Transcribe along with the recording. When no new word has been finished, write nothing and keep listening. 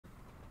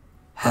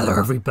Hello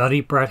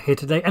everybody, Brad here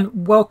today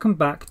and welcome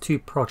back to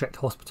Project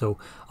Hospital.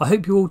 I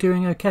hope you're all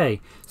doing okay.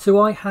 So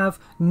I have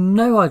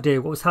no idea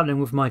what was happening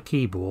with my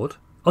keyboard.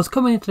 I was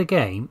coming into the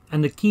game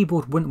and the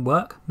keyboard wouldn't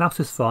work. Mouse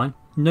was fine,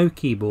 no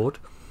keyboard.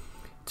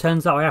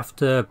 Turns out I have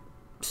to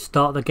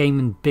start the game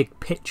in big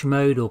pitch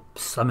mode or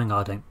something,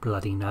 I don't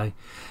bloody know.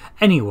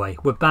 Anyway,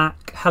 we're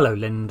back. Hello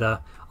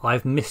Linda,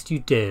 I've missed you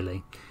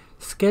dearly.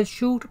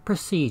 Scheduled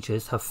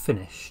procedures have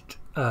finished.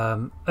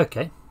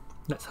 Okay,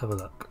 let's have a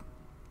look.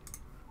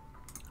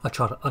 I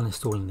tried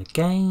uninstalling the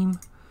game.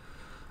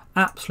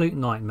 Absolute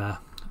nightmare.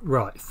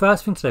 Right,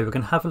 first thing today we're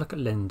going to have a look at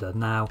Linda.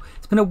 Now,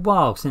 it's been a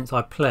while since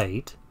I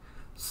played,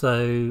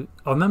 so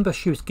I remember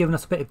she was giving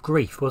us a bit of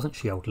grief, wasn't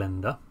she, old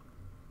Linda?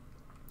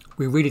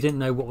 We really didn't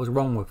know what was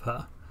wrong with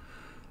her.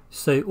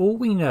 So all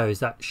we know is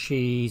that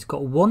she's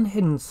got one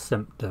hidden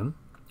symptom,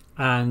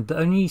 and the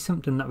only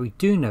symptom that we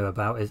do know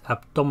about is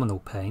abdominal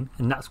pain,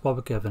 and that's why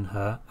we're giving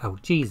her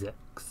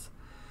analgesics.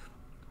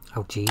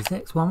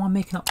 Analgesics? Why am I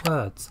making up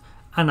words?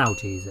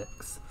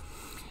 Analgesics.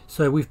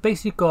 So we've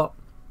basically got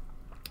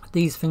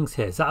these things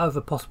here. Is that over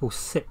possible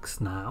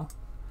 6 now?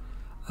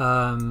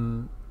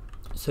 So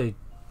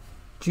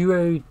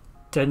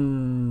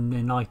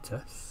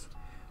duodeninitis,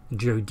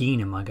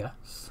 duodenum, I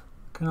guess.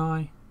 Can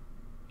I?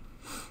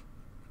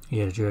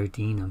 Yeah,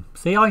 duodenum.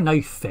 See, I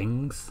know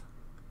things.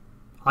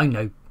 I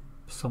know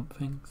some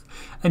things.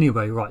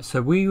 Anyway, right.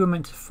 So we were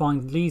meant to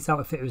find these out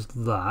if it was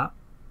that.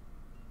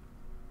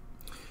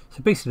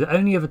 So basically, the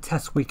only other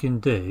tests we can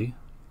do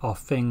are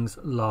things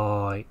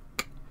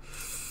like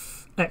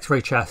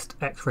X-ray chest,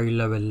 X-ray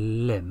lower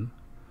limb.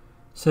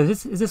 So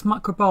is this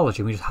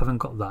microbiology? We just haven't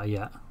got that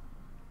yet.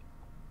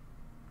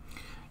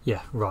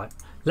 Yeah, right.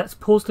 Let's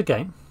pause the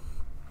game.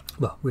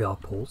 Well, we are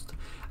paused,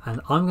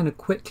 and I'm going to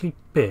quickly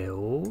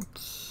build.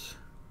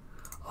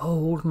 Oh,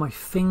 all of my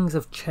things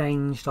have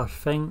changed. I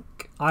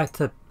think I had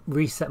to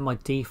reset my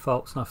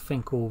defaults, and I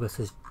think all this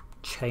has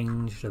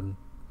changed them.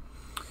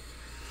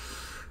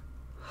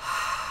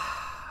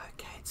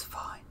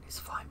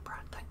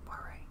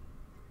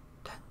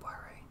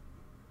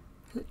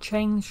 It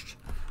changed.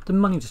 The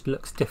money just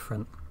looks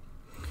different.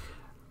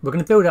 We're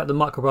going to build out the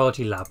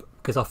microbiology lab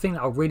because I think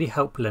that will really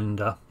help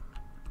Linda.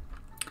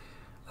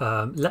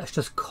 Let's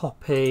just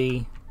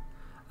copy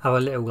our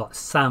little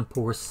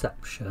sample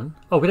reception.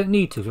 Oh, we don't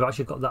need to. We've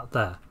actually got that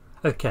there.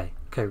 Okay,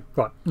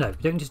 right. No, we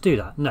don't just do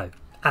that. No,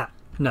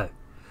 no.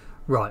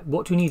 Right,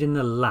 what do we need in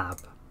the lab?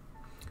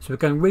 So we're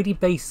going really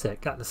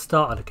basic at the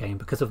start of the game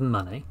because of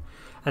money,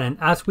 and then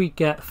as we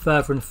get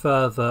further and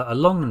further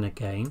along in the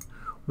game,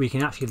 we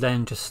can actually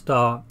then just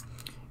start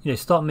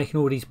making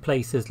all these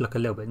places look a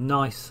little bit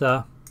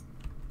nicer,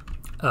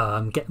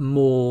 get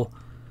more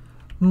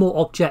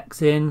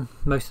objects in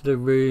most of the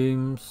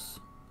rooms.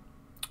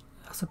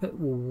 That's a bit,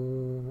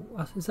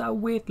 is that a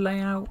weird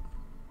layout?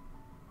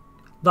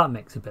 That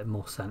makes a bit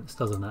more sense,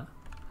 doesn't it?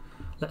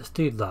 Let's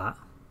do that,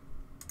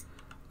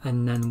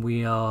 and then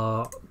we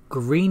are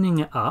greening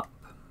it up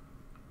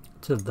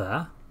to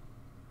there.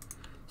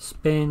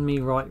 Spin me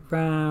right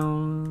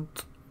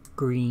round,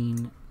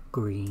 green,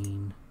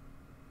 and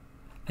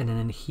then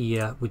in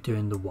here we're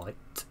doing the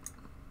white.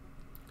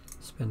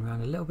 Spin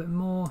around a little bit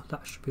more.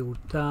 That should be all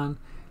done.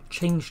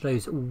 Change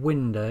those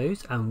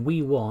windows, and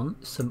we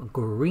want some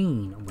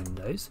green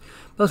windows.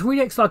 But I was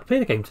really excited to play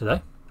the game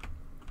today.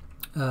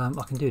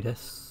 I can do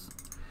this.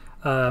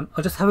 I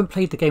just haven't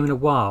played the game in a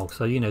while,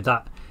 so you know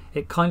that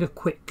it kind of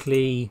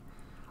quickly,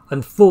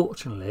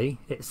 unfortunately,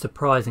 it's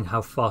surprising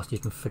how fast you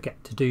can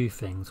forget to do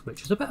things,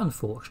 which is a bit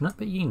unfortunate,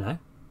 but you know.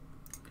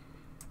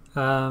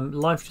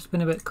 Life's just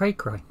been a bit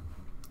cray-cray.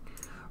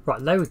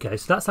 Right, there we go.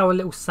 So that's our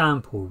little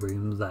sample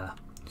room there.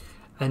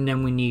 And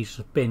then we need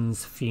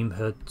bins, fume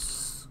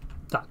hoods,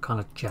 that kind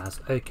of jazz.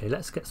 Okay,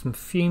 let's get some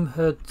fume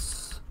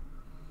hoods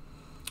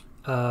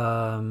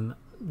on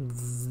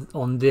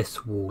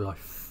this wall, I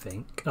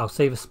think. I'll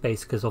save a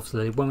space because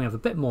obviously when we have a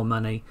bit more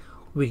money,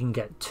 we can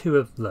get 2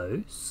 of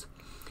those.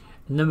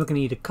 And then we're going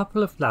to need a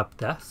couple of lab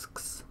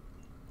desks.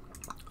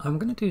 I'm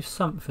going to do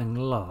something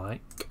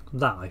like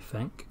that, I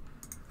think.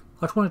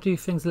 I just want to do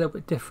things a little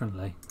bit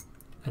differently.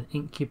 An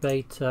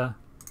incubator,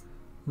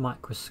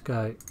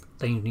 microscope,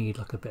 then you need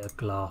like a bit of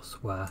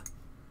glassware.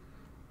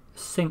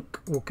 Sink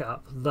will get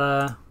up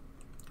there,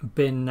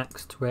 bin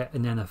next to it,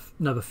 and then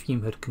another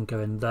fume hood can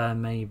go in there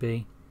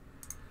maybe.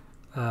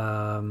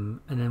 And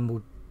then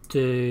we'll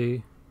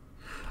do,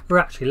 or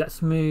actually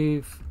let's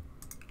move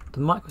the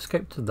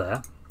microscope to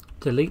there,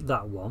 delete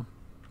that one,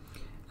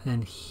 and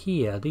then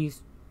here,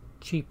 these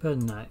cheaper,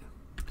 no.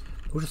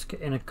 We'll just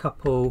get in a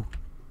couple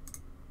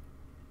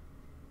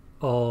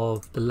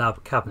of the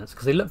lab cabinets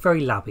because they look very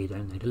labby,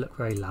 don't they? They look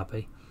very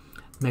labby.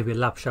 Maybe a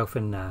lab shelf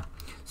in there.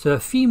 So a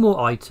few more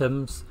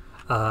items,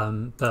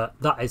 but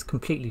that is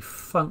completely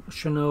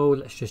functional.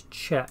 Let's just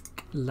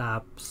check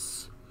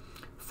labs.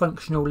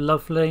 Functional,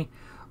 lovely.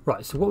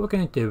 Right, so what we're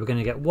going to do, we're going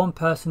to get 1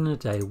 person in a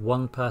day,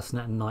 1 person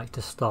at night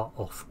to start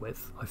off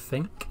with, I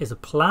think, is a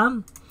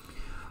plan.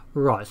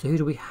 Right, so who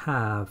do we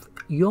have?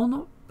 You're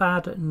not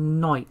bad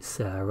night,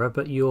 Sarah,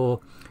 but you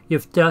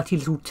have dirty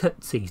little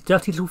tootsies,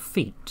 dirty little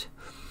feet.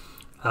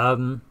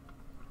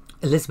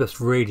 Elizabeth's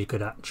really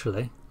good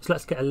actually. So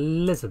let's get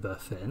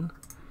Elizabeth in.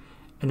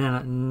 And then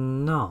at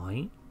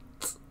night,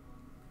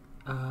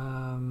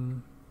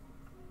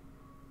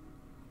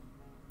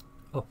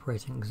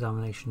 operating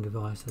examination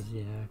devices,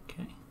 yeah,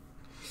 okay.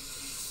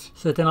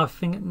 So then I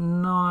think at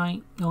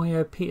night, oh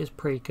yeah, Peter's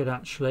pretty good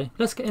actually.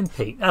 Let's get in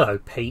Pete. Hello,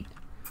 Pete.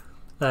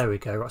 There we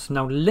go. Right, so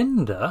now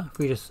Linda, if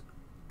we just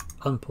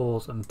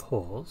unpause and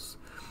pause,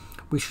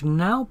 we should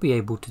now be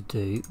able to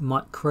do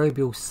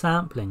microbial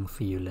sampling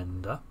for you,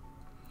 Linda.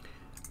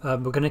 We're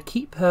going to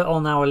keep her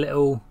on our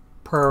little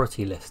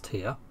priority list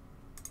here.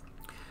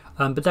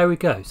 But there we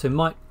go. So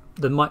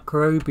the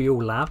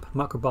microbial lab,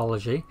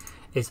 microbiology,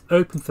 is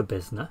open for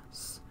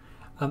business.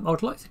 I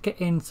would like to get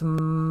in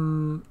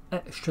some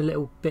extra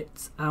little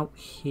bits out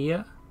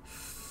here.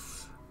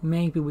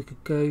 Maybe we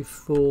could go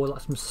for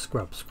like some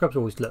scrubs. Scrubs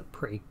always look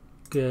pretty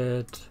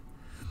good.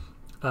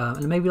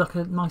 And maybe like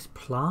a nice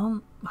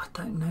plant. I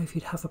don't know if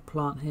you'd have a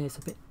plant here. It's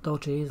a bit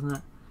dodgy, isn't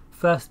it?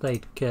 First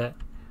aid kit.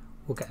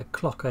 We'll get a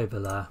clock over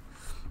there.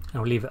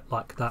 And we'll leave it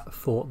like that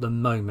for the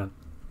moment.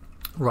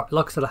 Right,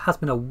 like I said, it has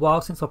been a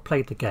while since I've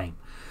played the game.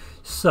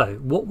 So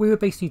what we were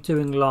basically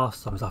doing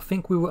last time is I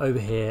think we were over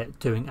here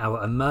doing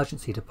our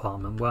emergency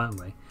department, weren't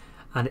we?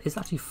 And it is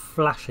actually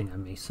flashing at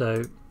me.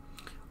 So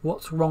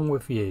what's wrong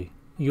with you?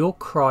 You're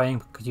crying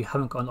because you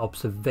haven't got an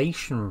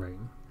observation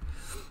room.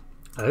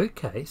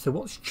 Okay, so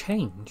what's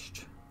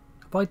changed?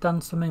 Have I done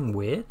something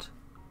weird?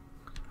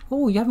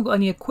 Oh, you haven't got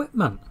any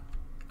equipment.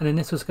 And then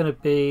this was going to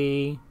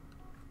be...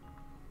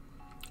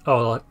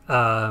 Oh,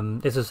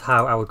 this is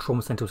how our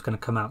trauma centre was going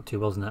to come out to,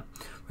 wasn't it?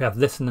 We have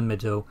this in the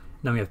middle,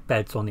 and then we have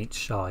beds on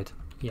each side.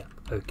 Yeah,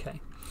 okay.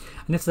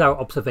 And this is our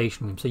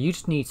observation room. So you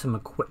just need some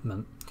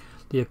equipment.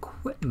 The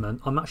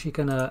equipment, I'm actually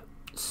going to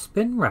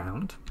spin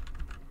round,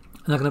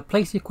 and I'm going to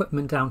place the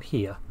equipment down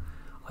here,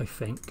 I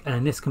think.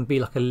 And this can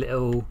be like a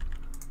little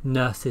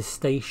nurse's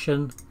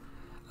station,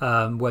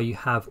 where you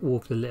have all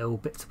of the little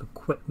bits of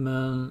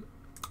equipment.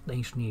 Then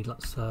you should need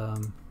like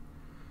some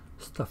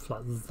stuff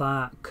like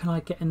that. Can I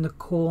get in the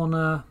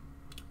corner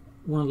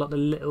one of like the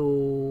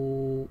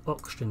little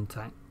oxygen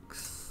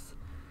tanks?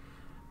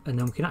 And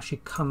then we can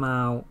actually come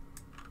out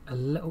a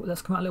little,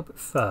 let's come out a little bit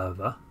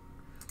further,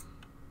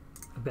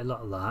 a bit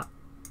like that.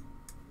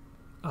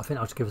 I think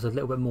that'll just give us a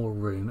little bit more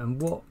room. And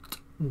what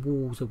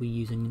walls are we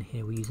using in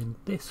here? We're using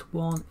this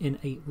one in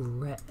a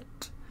red,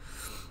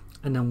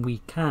 and then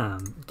we can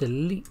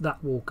delete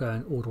that wall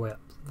going all the way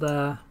up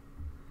there.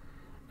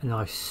 And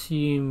I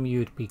assume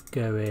you'd be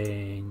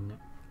going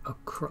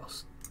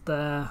across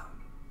there.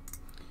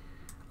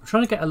 I'm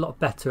trying to get a lot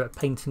better at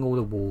painting all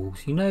the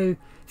walls. You know,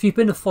 if you've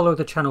been a follower of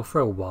the channel for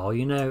a while,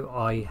 you know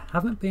I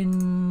haven't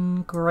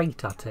been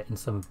great at it in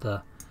some of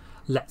the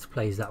Let's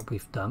Plays that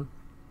we've done.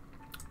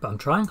 But I'm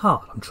trying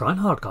hard. I'm trying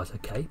hard, guys,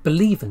 okay?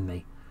 Believe in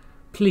me.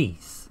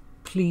 Please.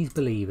 Please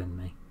believe in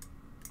me.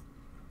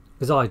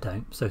 Because I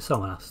don't, so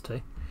someone has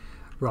to.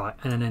 Right,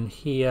 and then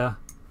here...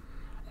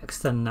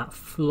 extend that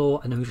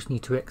floor, and then we just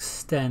need to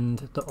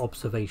extend the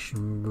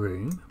observation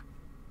room.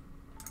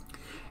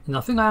 And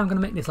I think I am going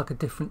to make this like a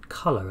different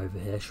colour over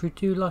here. Should we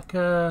do like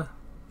a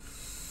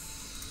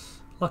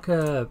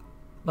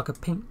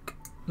pink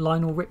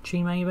Lionel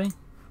Richie maybe?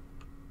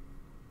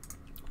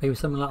 Maybe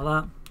something like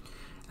that.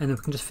 And then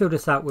we can just fill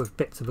this out with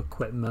bits of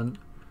equipment.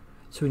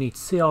 So we need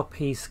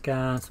CRP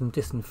scan, some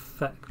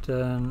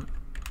disinfectant.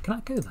 Can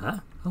I go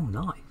there? Oh,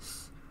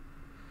 nice.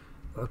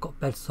 I've got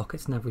bed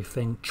sockets and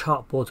everything.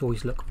 Chartboards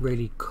always look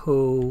really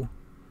cool.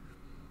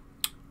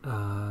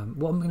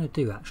 What I'm going to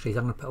do actually is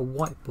I'm going to put a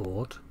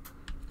whiteboard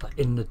like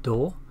in the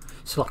door.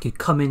 So like you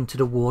come into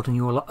the ward and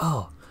you're like,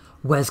 oh,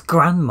 where's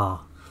Grandma?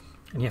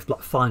 And you have to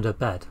like find her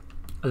bed.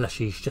 Unless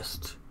she's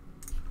just,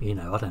 you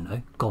know, I don't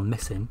know, gone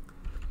missing.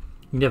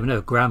 You never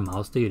know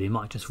grandmas, do you? They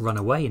might just run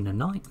away in the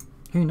night.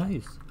 Who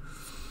knows?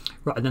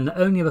 Right, and then the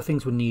only other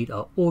things we need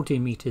are audio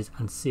meters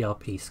and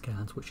CRP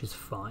scans, which is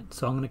fine.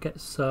 So I'm going to get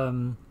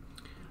some...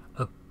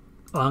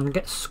 I'm going to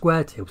get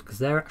square tables because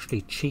they're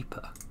actually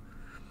cheaper.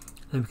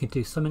 And then we can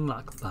do something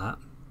like that.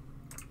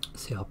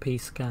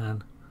 CRP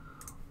scan,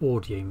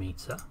 audio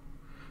meter.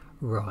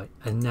 Right,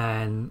 and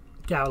then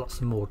get out lots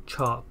of more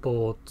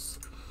chartboards.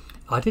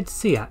 I did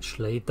see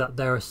actually that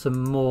there are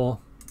some more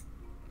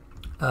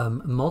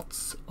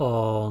mods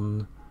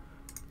on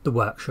the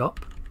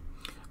workshop,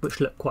 which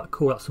look quite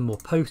cool, like some more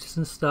posters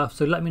and stuff.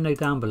 So let me know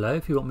down below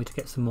if you want me to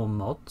get some more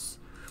mods.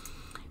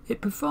 It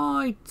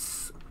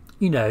provides,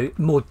 you know,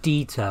 more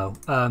detail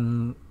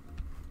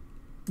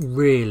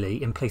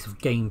really in place of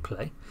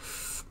gameplay.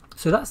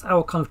 So that's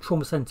our kind of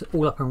trauma centre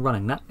all up and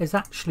running. That is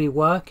actually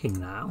working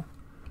now.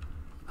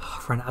 Oh,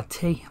 I've run out of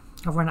tea.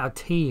 I've run out of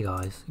tea,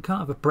 guys. You can't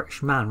have a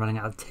British man running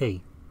out of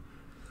tea.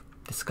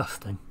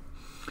 Disgusting.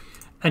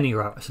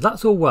 Anyway, so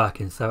that's all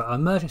working. So our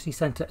emergency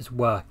centre is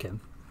working.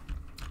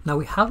 Now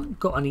we haven't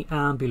got any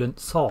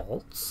ambulance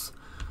salts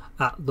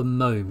at the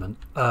moment,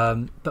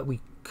 but we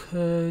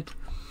could.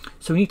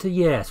 So we need to,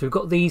 yeah. So we've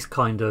got these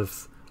kind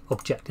of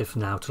objective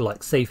now to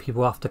like save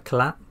people after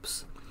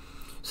collapse.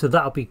 So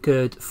that'll be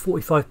good.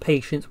 45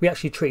 patients. We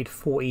actually treated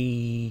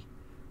 40.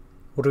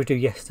 What did we do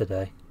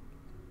yesterday?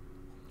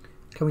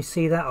 Can we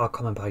see that? I can't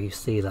remember how you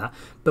see that.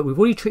 But we've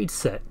already treated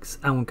 6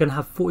 and we're going to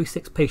have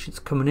 46 patients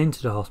coming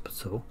into the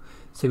hospital.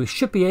 So we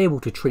should be able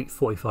to treat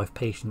 45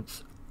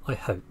 patients, I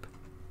hope.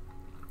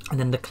 And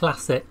then the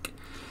classic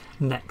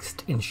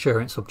next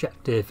insurance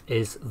objective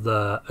is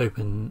the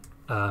open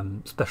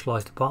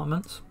specialised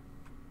departments.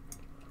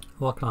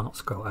 Why can I not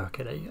scroll?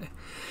 Okay, there you go.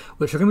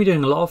 Which we're going to be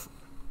doing a lot of.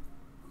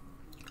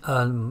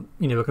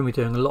 You know, we're going to be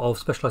doing a lot of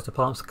specialised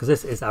departments because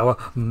this is our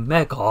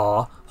mega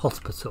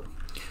hospital.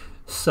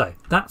 So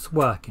that's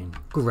working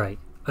great.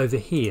 Over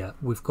here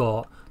we've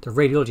got the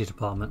radiology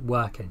department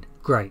working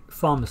great.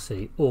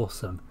 Pharmacy,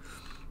 awesome.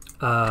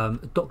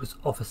 Doctor's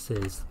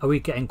offices. Are we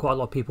getting quite a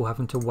lot of people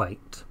having to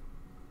wait?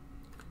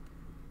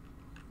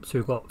 So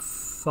we've got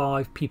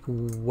 5 people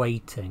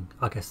waiting,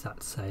 I guess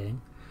that's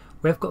saying.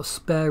 We've got a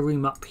spare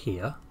room up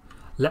here.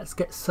 Let's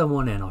get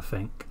someone in, I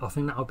think. I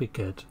think that'll be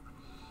good.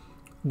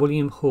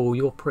 William Hall,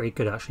 you're pretty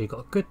good actually. You've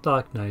got a good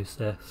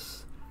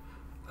diagnosis.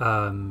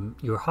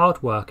 You're a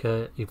hard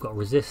worker. You've got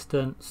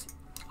resistance.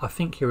 I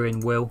think you're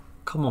in, Will.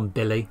 Come on,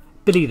 Billy.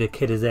 Billy the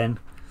kid is in.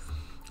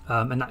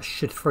 And that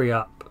should free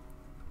up,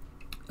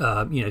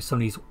 you know, some of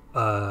these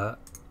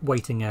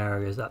waiting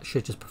areas. That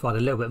should just provide a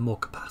little bit more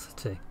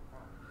capacity.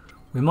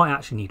 We might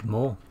actually need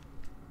more.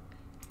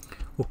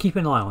 We'll keep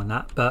an eye on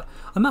that, but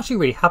I'm actually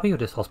really happy with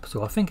this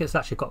hospital. I think it's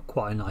actually got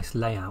quite a nice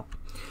layout.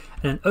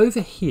 And then over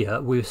here,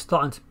 we were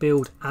starting to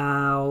build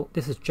out.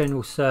 This is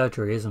general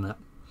surgery, isn't it?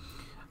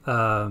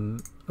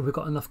 Have we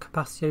got enough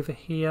capacity over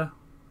here?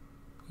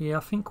 Yeah,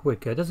 I think we're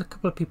good. There's a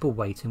couple of people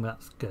waiting, but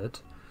that's good.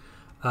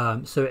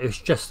 So it was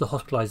just the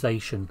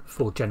hospitalisation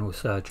for general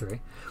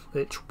surgery,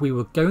 which we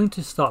were going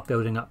to start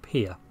building up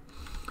here.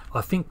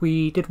 I think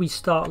we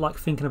start like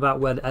thinking about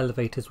where the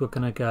elevators were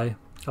going to go.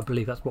 I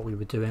believe that's what we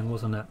were doing,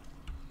 wasn't it?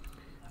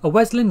 Oh,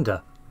 where's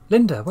Linda?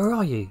 Linda, where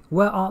are you?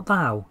 Where art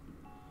thou?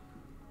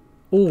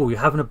 Oh, you're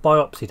having a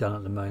biopsy done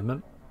at the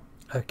moment.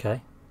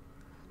 Okay.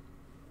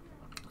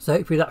 So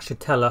hopefully that should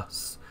tell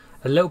us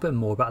a little bit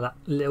more about that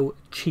little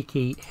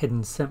cheeky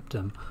hidden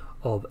symptom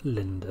of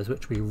Linda's,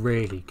 which would be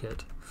really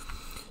good.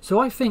 So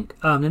I think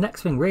the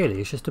next thing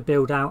really is just to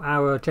build out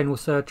our general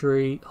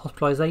surgery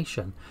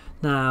hospitalisation.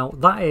 Now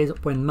that is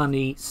when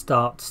money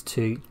starts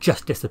to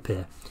just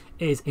disappear.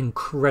 It is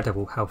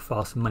incredible how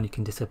fast money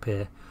can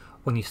disappear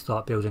when you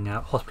start building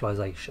out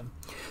hospitalisation.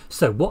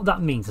 So what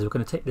that means is we're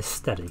going to take this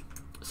steady.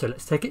 So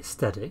let's take it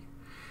steady.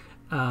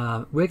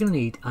 We're going to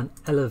need an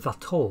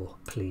elevator,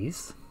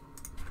 please.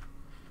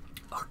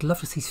 I'd love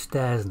to see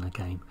stairs in the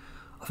game.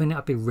 I think that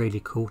would be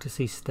really cool to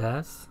see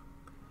stairs.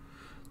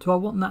 Do I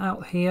want that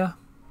out here?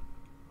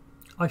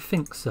 I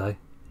think so.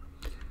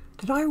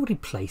 Did I already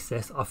place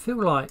this? I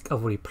feel like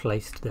I've already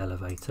placed the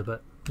elevator,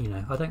 but you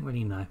know, I don't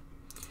really know.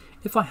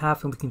 If I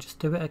have, then we can just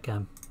do it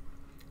again.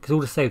 Because all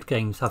the saved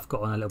games have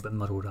gotten a little bit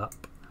muddled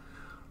up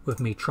with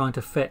me trying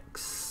to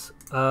fix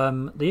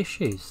the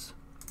issues.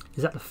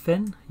 Is that the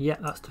fin? Yeah,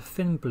 that's the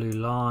thin blue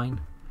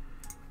line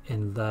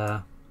in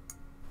there.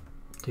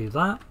 Do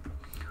that.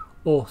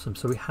 Awesome.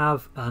 So we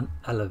have an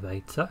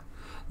elevator.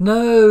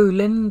 No,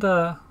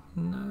 Linda.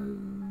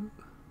 No.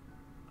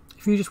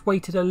 If you just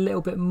waited a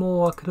little bit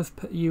more, I could have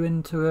put you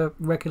into a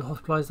regular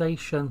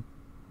hospitalisation.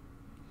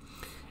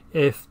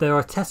 If there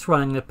are tests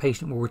running, the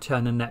patient will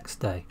return the next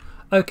day.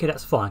 Okay,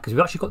 that's fine, because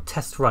we've actually got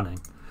tests running.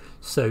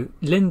 So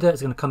Linda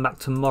is going to come back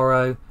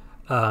tomorrow.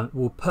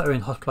 We'll put her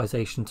in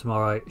hospitalisation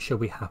tomorrow. She'll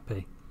be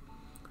happy.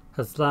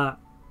 Has that?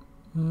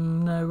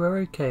 No, we're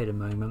okay at the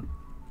moment.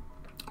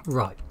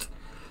 Right.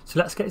 So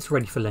let's get this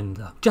ready for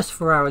Linda. Just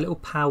for our little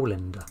pal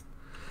Linda.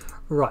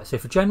 Right, so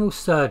for general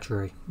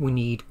surgery, we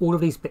need all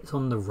of these bits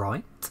on the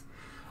right.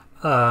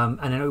 And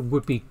then it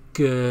would be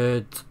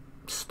good.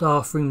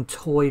 Staff room,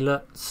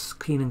 toilets,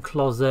 cleaning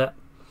closet.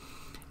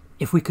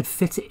 If we could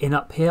fit it in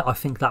up here, I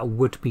think that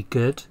would be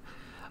good.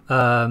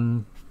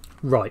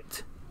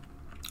 Right.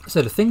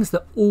 So the things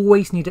that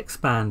always need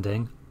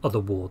expanding are the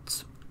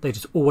wards. They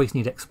just always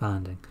need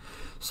expanding.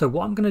 So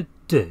what I'm going to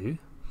do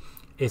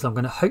is I'm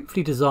going to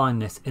hopefully design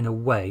this in a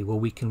way where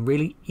we can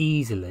really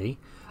easily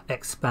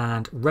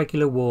expand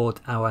regular ward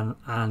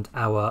and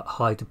our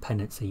high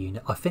dependency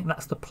unit. I think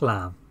that's the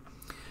plan.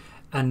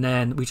 And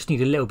then we just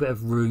need a little bit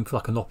of room for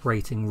like an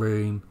operating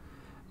room,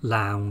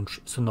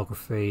 lounge,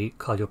 sonography,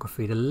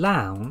 cardiography. The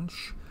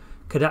lounge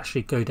could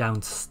actually go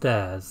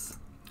downstairs.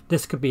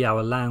 This could be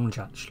our lounge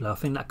actually. I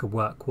think that could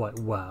work quite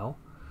well.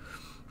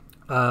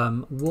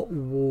 What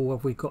wall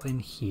have we got in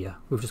here?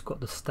 We've just got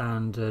the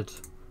standard.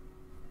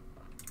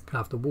 Can I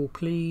have the wall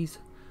please?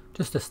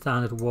 Just a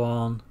standard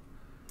one.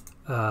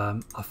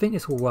 I think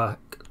this will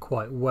work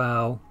quite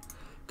well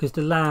because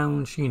the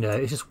lounge, you know,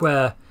 it's just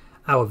where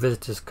our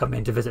visitors come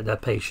in to visit their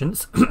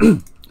patients.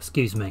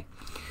 Excuse me.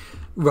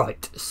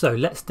 Right, so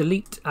let's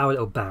delete our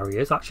little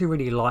barriers. I actually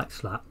really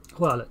liked that.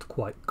 Well, that looked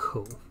quite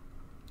cool.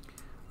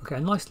 Okay,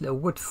 a nice little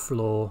wood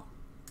floor.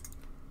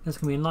 There's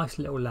going to be a nice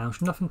little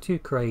lounge. Nothing too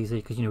crazy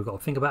because, you know, we've got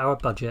to think about our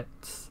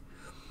budgets.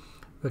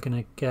 we're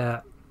going to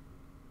get,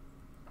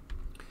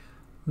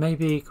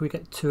 maybe can we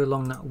get 2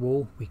 along that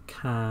wall? We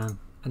can.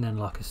 And then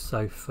like a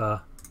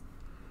sofa,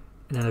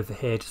 and then over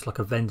here just like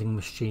a vending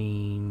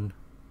machine,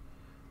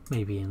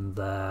 maybe in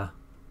there,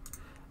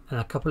 and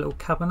a couple little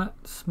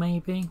cabinets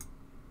maybe,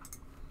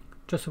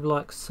 just with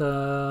like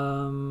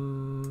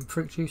some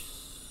fruit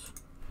juice.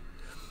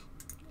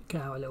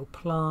 Get out a little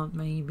plant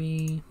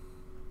maybe.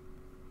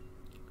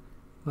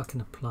 Where can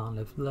a plant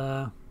live?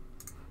 There.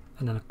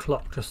 And then a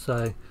clock, just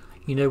so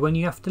you know when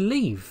you have to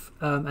leave.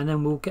 And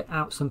then we'll get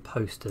out some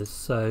posters.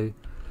 So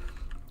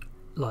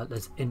like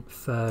there's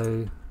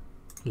info,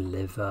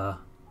 liver,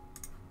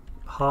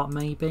 heart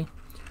maybe.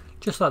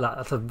 Just like that.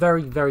 That's a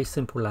very, very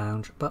simple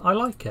lounge, but I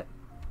like it.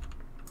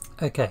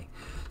 Okay,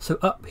 so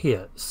up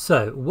here.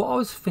 So what I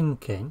was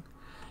thinking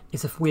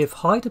is if we have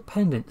high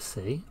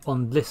dependency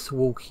on this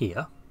wall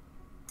here.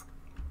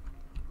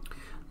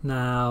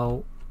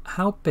 Now,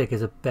 how big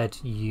is a bed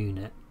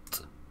unit?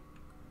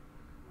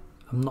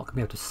 I'm not going to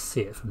be able to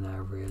see it from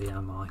there really,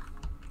 am I?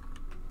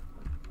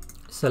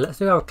 So let's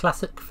do our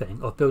classic thing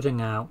of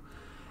building out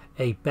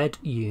a bed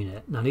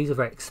unit. Now these are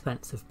very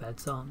expensive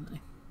beds, aren't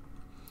they?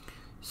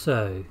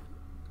 So,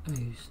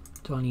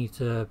 do I need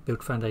to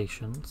build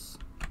foundations?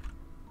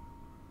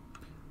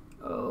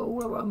 Oh,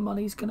 where our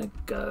money's going to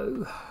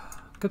go?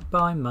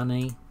 Goodbye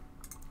money.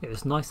 It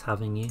was nice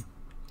having you.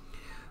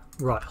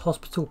 Right,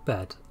 hospital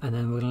bed, and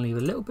then we're going to leave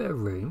a little bit of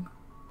room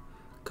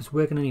because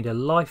we're going to need a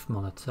life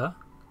monitor.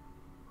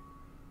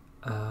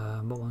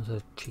 What one's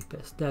the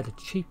cheapest? They're the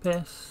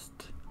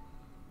cheapest.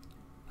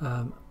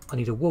 I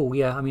need a wall.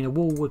 Yeah, I mean a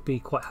wall would be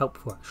quite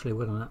helpful actually,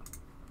 wouldn't it?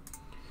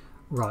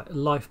 Right,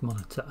 life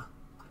monitor.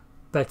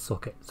 Bed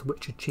sockets,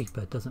 which are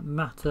cheaper, doesn't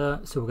matter.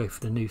 So we'll go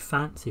for the new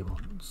fancy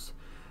ones.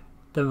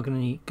 Then we're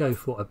going to go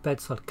for a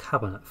bedside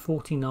cabinet,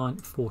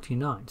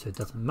 49.49, so it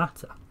doesn't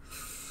matter.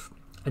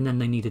 And then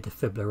they need a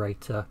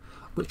defibrillator,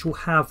 which will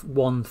have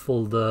one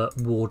for the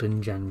ward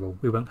in general.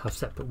 We won't have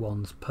separate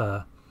ones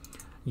per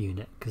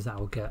unit because that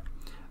will get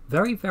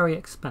very, very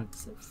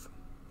expensive.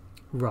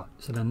 Right,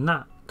 so then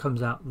that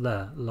comes out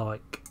there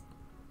like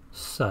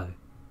so.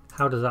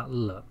 How does that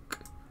look?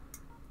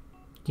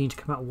 You need to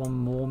come out one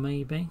more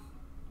maybe.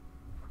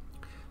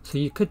 So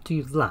you could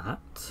do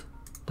that,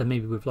 then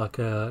maybe with like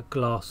a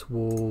glass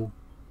wall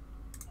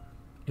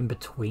in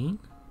between.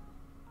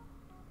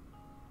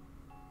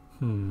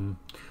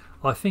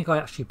 I think I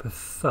actually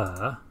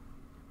prefer,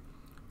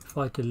 if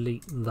I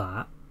delete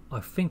that,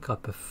 I think I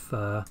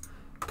prefer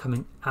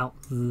coming out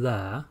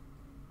there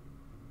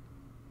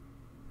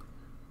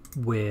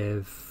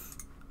with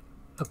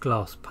a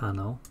glass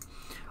panel.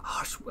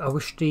 I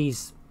wish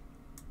these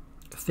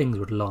things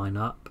would line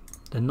up.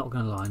 They're not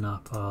going to line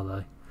up, are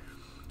they?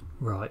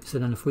 Right, so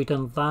then if we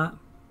done that,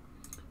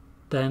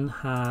 then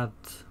had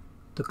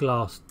the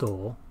glass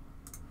door,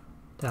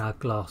 then our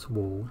glass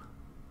wall,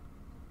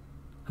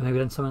 and maybe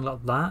then something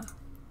like that,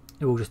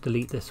 it will just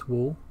delete this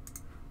wall.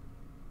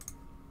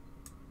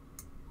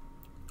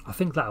 I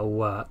think that'll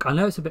work. I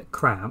know it's a bit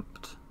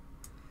cramped,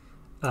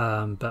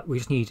 but we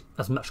just need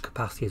as much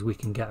capacity as we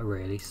can get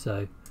really,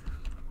 so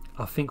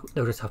I think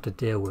they'll just have to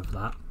deal with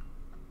that.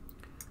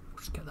 We'll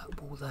just get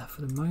that wall there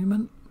for the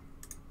moment.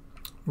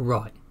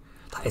 Right,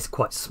 that is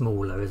quite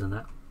small though, isn't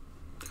it?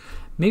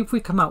 Maybe if we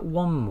come out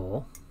one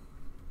more,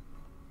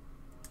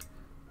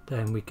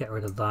 then we get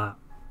rid of that.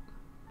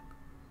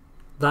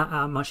 That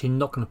I'm actually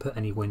not going to put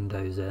any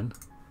windows in,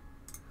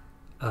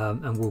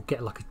 and we'll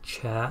get like a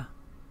chair.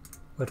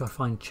 Where do I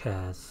find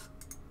chairs?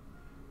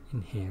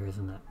 In here,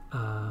 isn't it?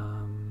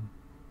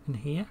 In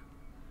here?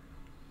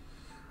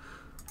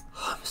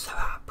 Oh, I'm so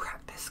out of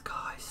practice,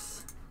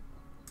 guys.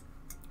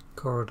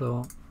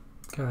 Corridor,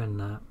 go in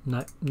there.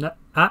 No, no,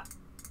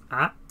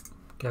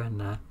 go in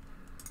there.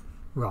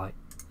 Right,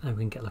 and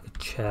we can get like a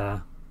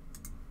chair,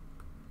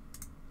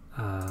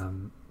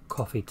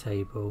 coffee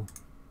table,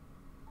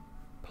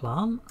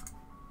 plant.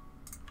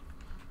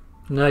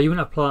 No, you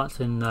wouldn't have plants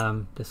in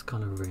this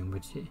kind of room,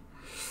 would you?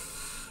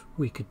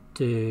 We could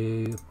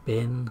do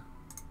bin.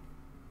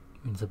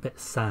 I mean, it's a bit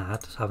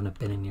sad just having a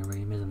bin in your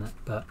room, isn't it?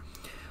 But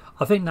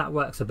I think that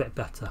works a bit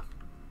better.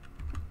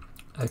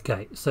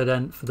 Okay, so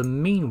then for the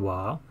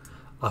meanwhile,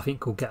 I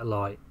think we'll get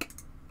like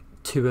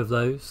 2 of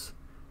those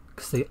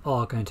because they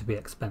are going to be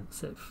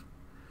expensive.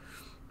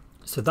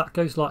 So that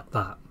goes like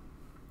that.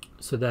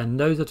 So then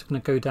those are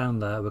going to go down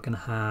there. We're going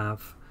to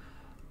have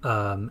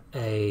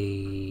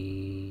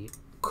a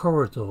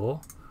corridor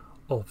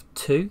of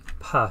 2.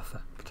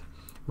 Perfect.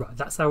 Right,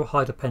 that's our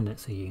high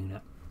dependency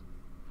unit.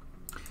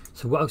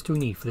 So what else do we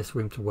need for this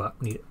room to work?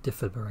 We need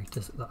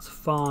defibrillators. That's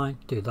fine.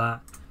 Do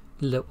that.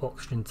 A little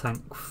oxygen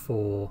tank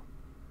for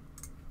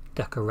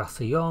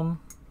decoration.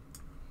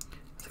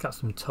 Let's get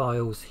some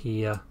tiles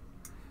here.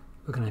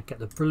 We're going to get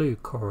the blue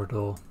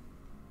corridor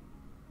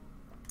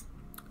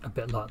a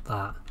bit like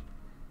that.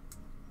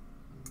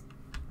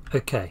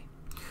 Okay,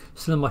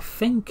 so then my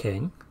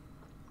thinking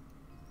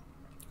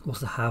was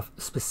to have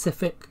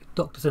specific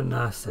doctors and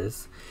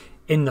nurses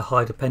in the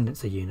high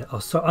dependency unit. Oh,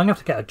 sorry, I'm going to have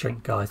to get a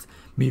drink, guys.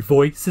 My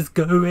voice is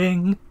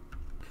going.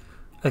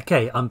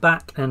 Okay, I'm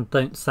back and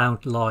don't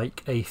sound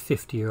like a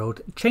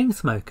 50-year-old chain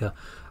smoker.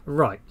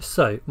 Right,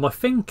 so my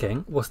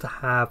thinking was to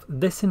have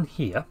this in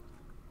here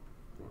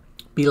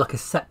be like a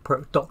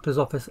separate doctor's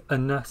office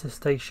and nurse's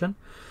station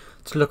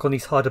to look on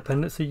these high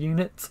dependency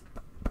units.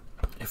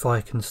 If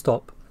I can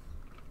stop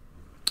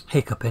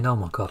hiccuping, oh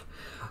my god.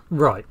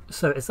 Right,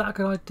 so is that a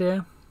good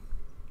idea?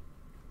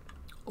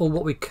 Or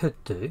what we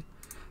could do,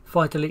 if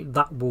I delete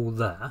that wall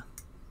there,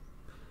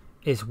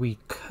 is we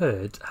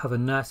could have a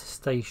nurse's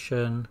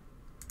station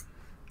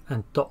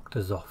and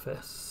doctor's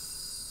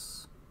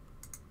office.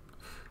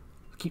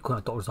 I keep calling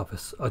it doctor's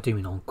office, I do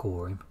mean on-call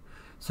room.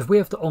 So if we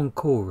have the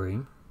on-call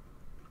room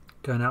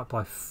going out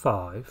by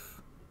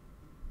 5,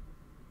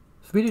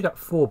 so we do that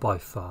 4 by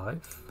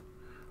 5,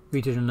 we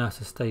do the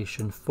nurse's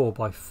station 4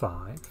 by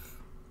 5,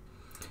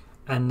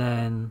 and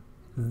then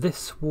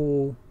this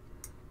wall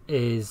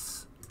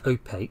is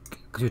opaque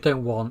because we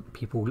don't want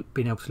people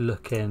being able to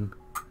look in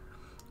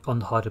on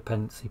the high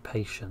dependency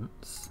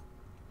patients.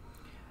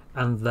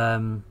 And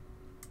then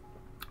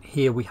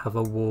here we have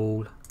a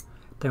wall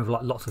then with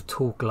like lots of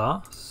tall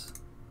glass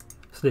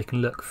so they can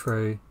look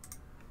through,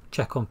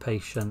 check on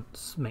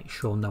patients, make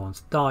sure no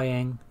one's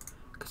dying,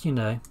 because you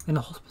know in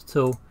a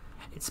hospital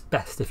it's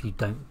best if you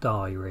don't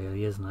die,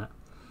 really, isn't it?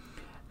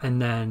 And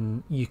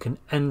then you can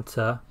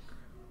enter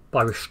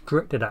by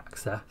restricted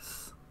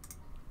access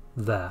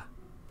there.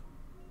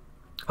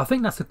 I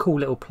think that's a cool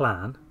little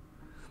plan.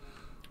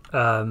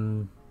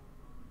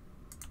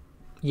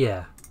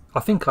 Yeah, I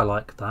think I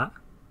like that,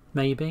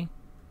 maybe.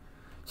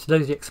 So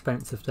those are the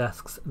expensive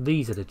desks,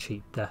 these are the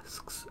cheap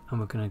desks, and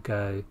we're going to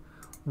go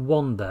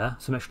one there,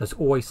 so make sure there's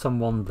always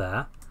someone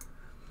there,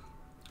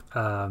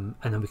 and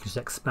then we can just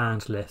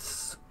expand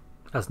lists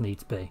as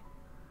needs be.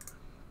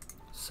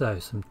 So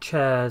some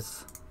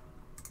chairs,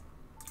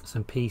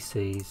 some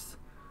PCs,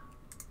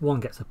 one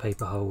gets a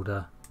paper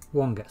holder,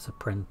 one gets a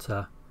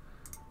printer,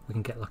 we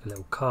can get like a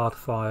little card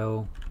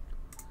file.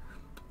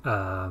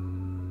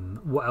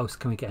 What else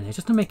can we get in here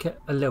just to make it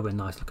a little bit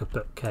nice, like a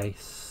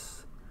bookcase,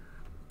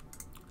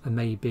 and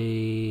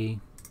maybe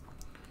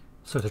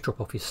so to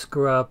drop off your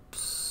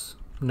scrubs,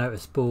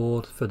 notice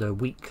board for the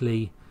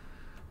weekly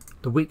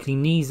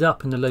knees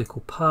up in the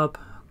local pub,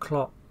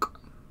 clock,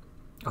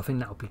 I think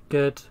that would be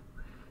good.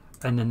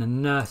 And then the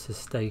nurse's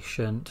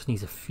station just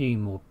needs a few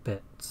more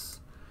bits,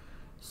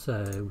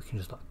 so we can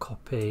just like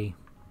copy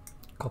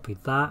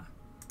that,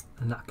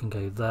 and that can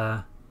go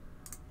there.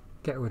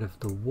 Get rid of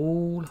the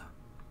wall,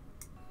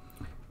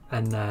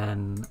 and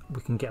then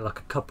we can get like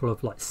a couple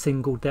of like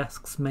single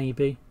desks,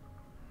 maybe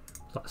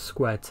like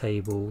square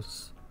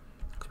tables,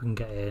 because we can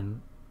get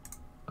in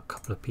a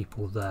couple of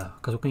people there,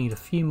 because we're going to need a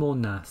few more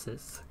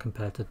nurses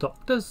compared to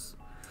doctors.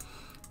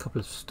 A couple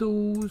of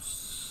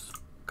stools,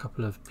 a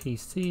couple of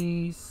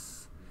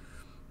PCs,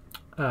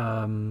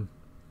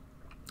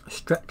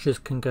 stretchers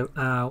can go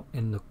out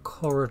in the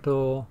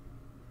corridor.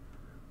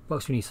 What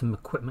else? We need some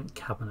equipment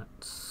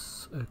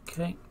cabinets.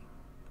 Okay,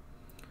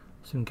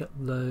 so we can get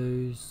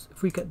those.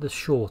 If we get the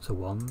shorter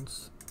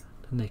ones,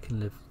 then they can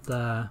live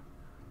there.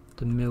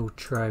 The meal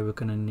tray we're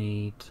going to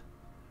need,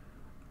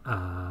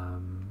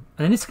 and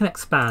then this can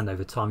expand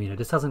over time, you know,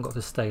 this hasn't got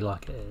to stay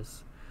like it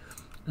is.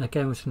 And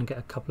again, we're just going to get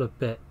a couple of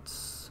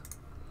bits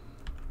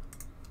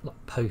like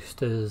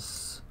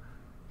posters.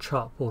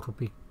 Chartboard will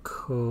be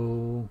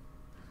cool.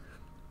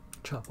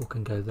 Chartboard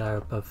can go there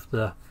above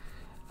the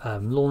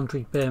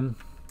laundry bin.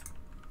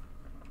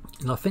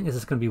 And I think this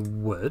is going to be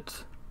wood.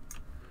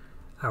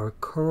 Our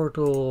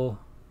corridor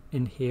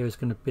in here is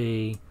going to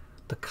be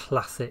the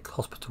classic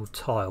hospital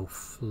tile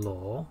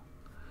floor,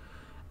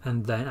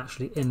 and then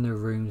actually in the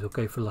rooms we'll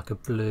go for like a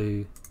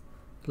blue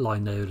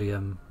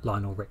linoleum,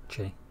 Lionel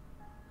Richie.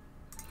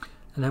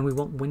 And then we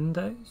want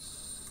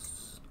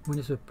windows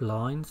with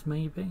blinds,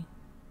 maybe.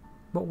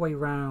 What way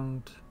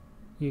round?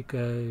 You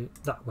go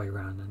that way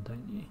round then,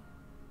 don't you?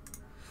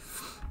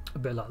 A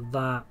bit like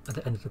that. At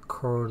the end of the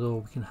corridor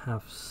we can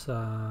have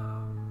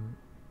some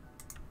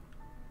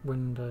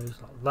windows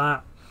like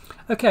that.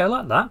 Okay, I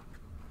like that.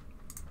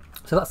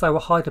 So that's our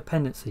high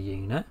dependency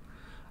unit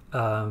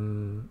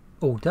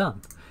all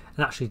done. And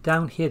actually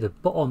down here, the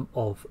bottom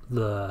of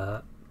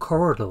the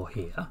corridor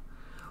here,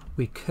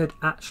 we could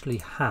actually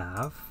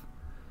have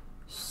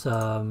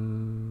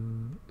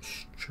some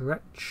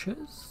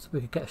stretchers.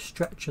 We could get a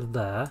stretcher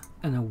there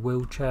and a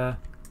wheelchair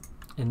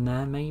in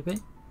there, maybe.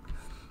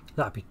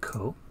 That'd be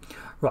cool.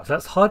 Right, so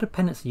that's high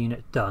dependency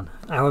unit done.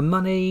 Our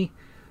money,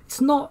 it's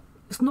not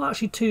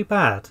actually too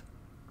bad.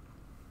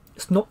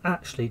 It's not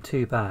actually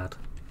too bad.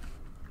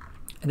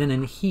 And then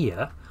in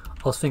here,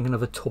 I was thinking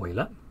of a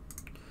toilet,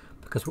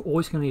 because we're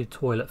always going to need a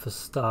toilet for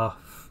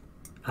staff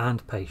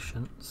and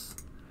patients.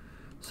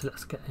 So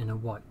let's get in a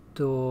white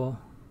door.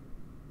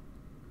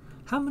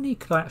 How many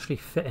could I actually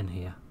fit in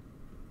here?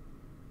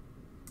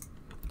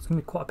 It's going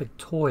to be quite a big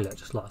toilet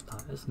just like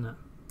that, isn't it?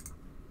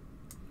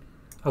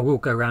 I will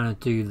go around and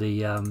do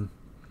the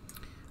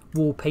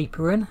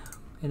wallpapering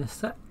in a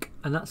sec,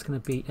 and that's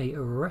going to be a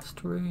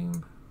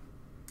restroom.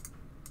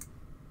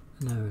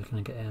 No, we're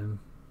going to get in.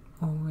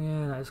 Oh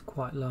yeah, that is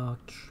quite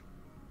large.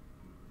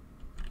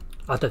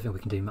 I don't think we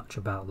can do much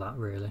about that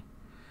really.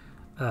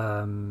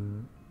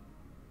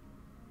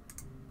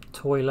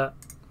 Toilet.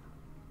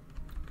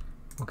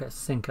 We'll get a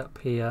sink up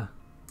here.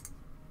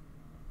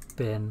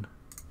 Bin.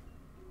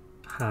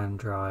 Hand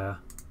dryer.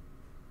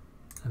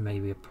 And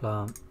maybe a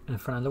plant in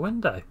front of the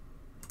window.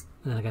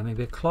 And then again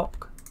maybe a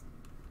clock.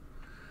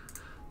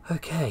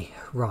 Okay,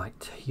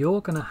 right.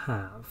 You're going to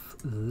have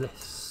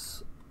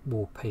this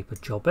wallpaper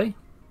jobby.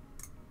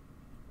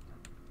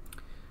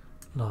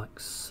 Like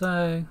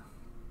so.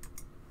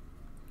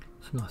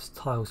 Some nice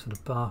tiles for the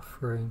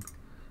bathroom.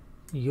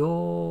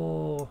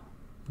 You're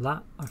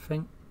that, I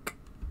think.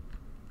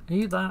 Are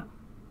you that?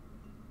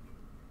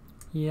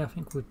 Yeah, I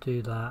think we'll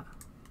do that.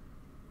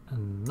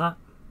 And that.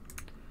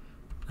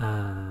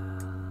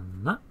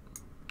 And that.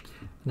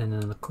 And then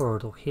in the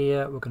corridor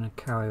here, we're going to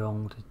carry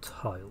on with the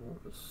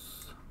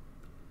tiles.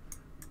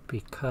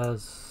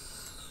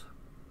 Because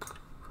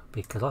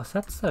I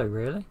said so,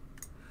 really.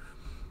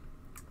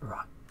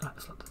 Right,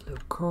 that's like the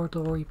little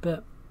corridory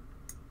bit.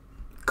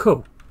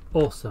 Cool.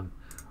 Awesome.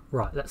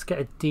 Right, let's get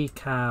a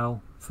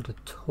decal for the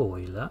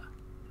toilet.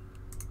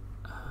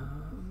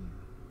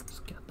 Let's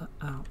get that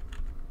out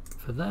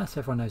for there so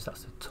everyone knows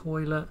that's the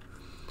toilet.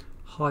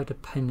 High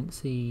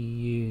dependency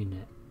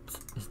unit.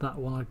 Is that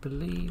one, I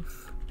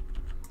believe?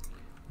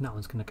 And that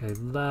one's going to go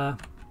there.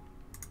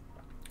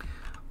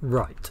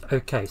 Right,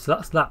 okay, so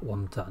that's that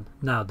one done.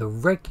 Now the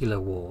regular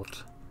ward.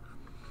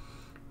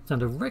 Now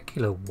the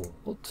regular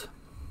ward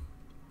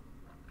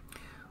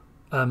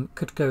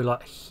could go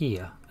like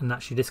here, and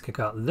actually this could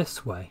go out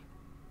this way,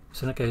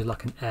 so that goes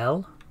like an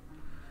L.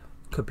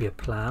 Could be a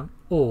plan,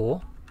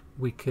 or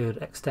we could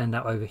extend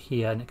out over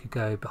here and it could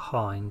go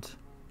behind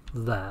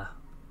there.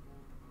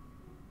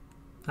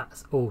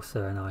 That's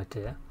also an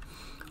idea,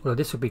 although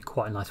this would be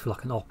quite nice for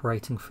like an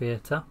operating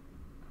theatre.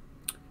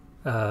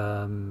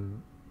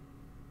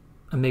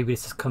 And maybe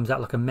this just comes out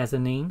like a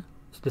mezzanine,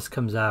 so this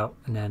comes out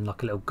and then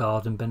like a little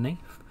garden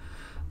beneath.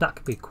 That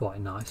could be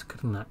quite nice,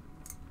 couldn't it?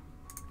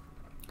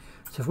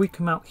 So if we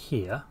come out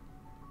here,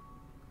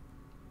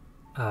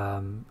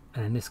 and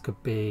then this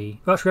could be...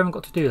 Well, actually we haven't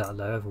got to do that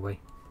though, have we?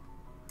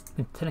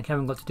 We technically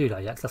haven't got to do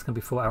that yet, because that's going to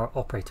be for our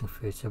operating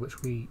theatre,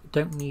 which we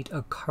don't need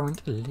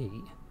currently.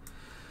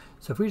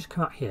 So if we just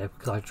come out here,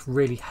 because I just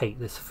really hate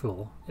this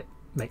floor, it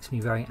makes me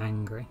very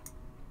angry.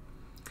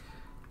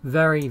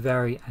 Very,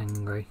 very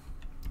angry.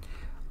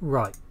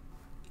 Right,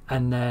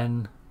 and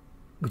then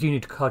we do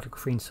need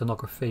cardiography and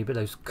sonography, but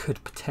those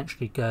could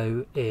potentially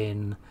go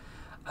in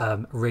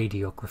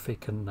radiography,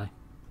 couldn't they?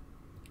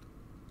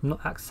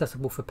 Not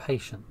accessible for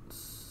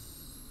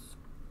patients.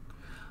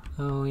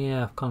 Oh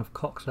yeah, I've kind of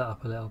cocked that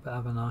up a little bit,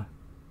 haven't I?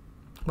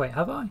 Wait,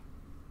 have I?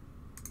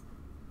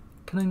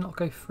 Can I not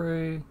go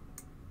through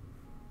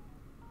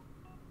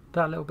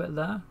that little bit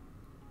there?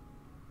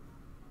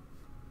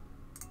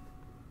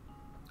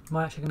 Am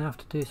I actually going to have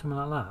to do something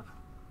like that?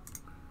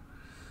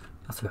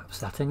 That's a bit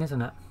upsetting,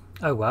 isn't it?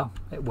 Oh well,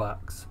 it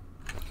works.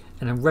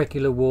 And a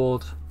regular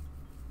ward,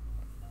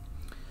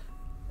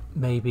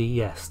 maybe,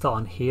 yeah,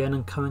 starting here and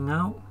then coming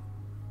out.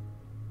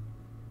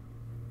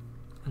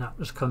 And that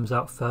just comes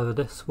out further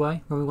this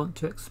way when we want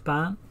to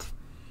expand.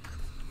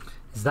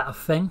 Is that a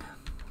thing?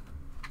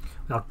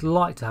 I'd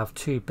like to have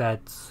 2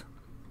 beds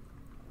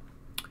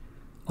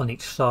on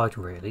each side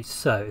really.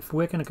 So if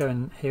we're going to go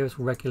in here as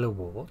regular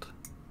ward,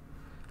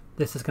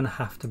 this is going to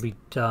have to be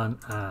done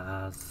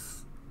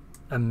as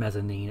a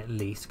mezzanine at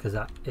least, because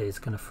that is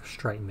going to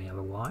frustrate me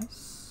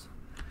otherwise.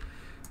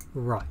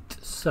 Right,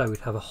 so we'd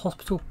have a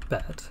hospital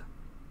bed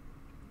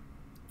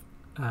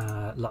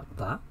like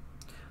that.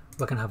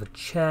 We're going to have a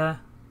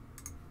chair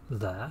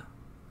there,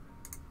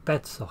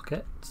 bed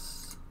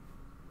sockets,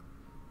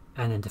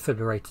 and then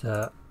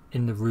defibrillator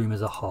in the room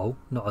as a whole,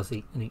 not as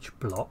in each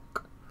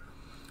block.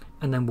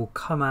 And then we'll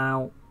come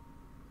out,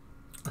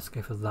 let's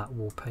go for that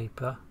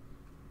wallpaper,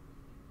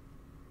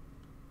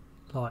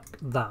 like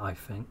that I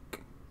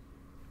think.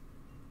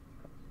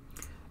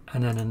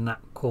 And then in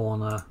that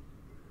corner,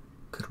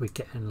 could we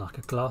get in like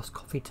a glass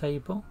coffee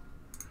table?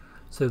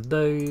 So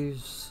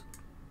those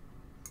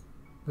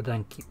would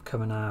then keep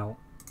coming out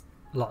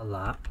like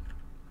that.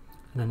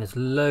 And then there's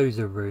loads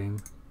of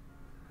room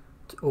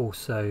to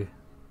also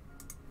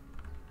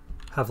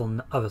have on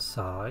the other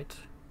side.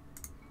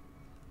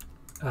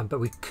 But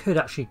we could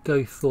actually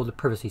go for the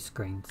privacy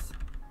screens.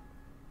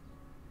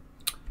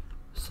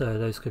 So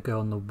those could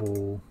go on the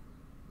wall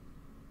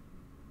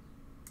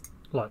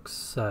like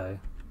so.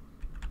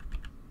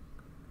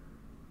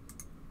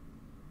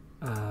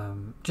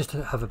 Just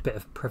to have a bit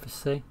of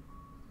privacy,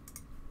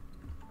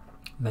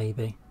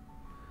 maybe.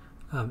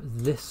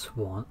 This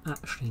one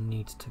actually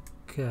needs to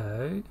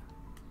go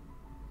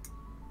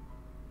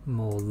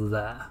more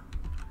there.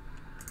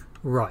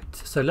 Right,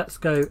 so let's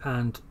go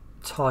and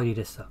tidy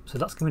this up. So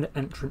that's going to be the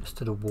entrance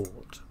to the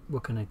ward. We're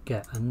going to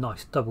get a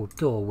nice double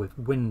door with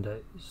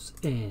windows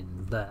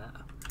in there.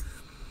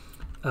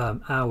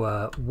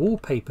 Our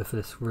wallpaper for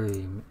this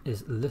room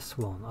is this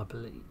one, I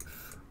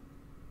believe.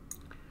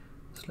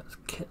 So let's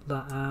kit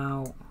that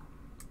out.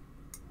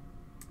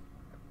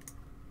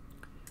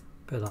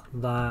 Bit like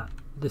that.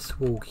 this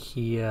wall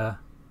here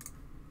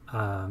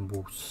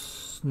will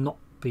not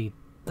be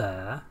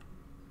there.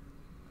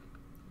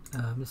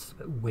 This is a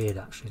bit weird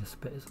actually, this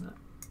bit, isn't it?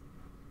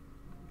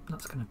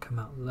 That's going to come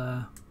out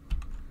there.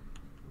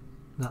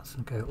 That's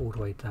going to go all the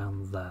way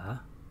down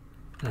there.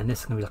 And then this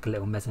is going to be like a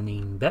little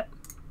mezzanine bit.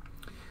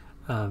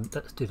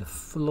 Let's do the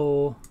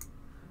floor.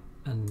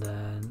 And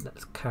then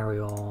let's carry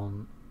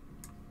on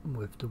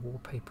with the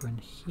wallpaper in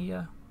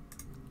here.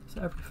 Is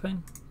that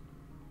everything?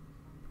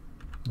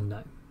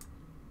 No.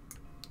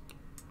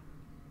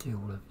 Do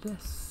all of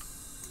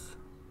this.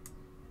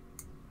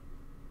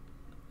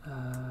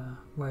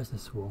 Where's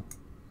this wall?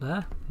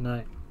 There?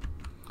 No.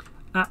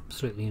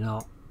 Absolutely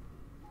not.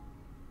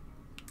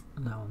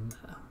 Now on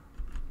there.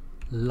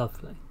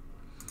 Lovely.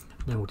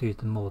 Then we'll do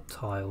the more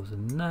tiles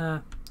in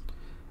there.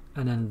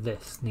 And then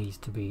this needs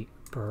to be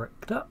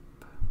bricked up.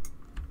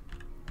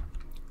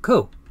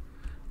 Cool.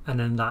 And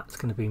then that's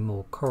going to be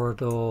more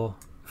corridor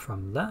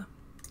from there.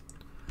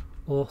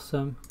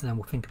 Awesome. And then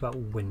we'll think about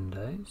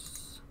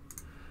windows.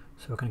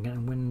 So we're going to get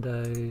in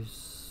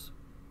windows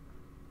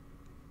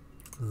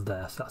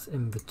there. So that's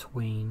in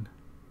between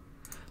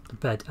the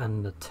bed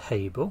and the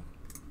table.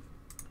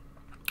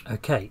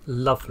 Okay,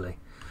 lovely.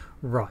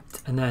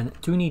 Right, and then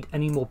do we need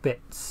any more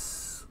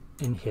bits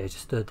in here?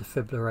 Just a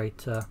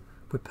defibrillator.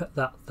 We put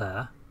that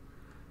there.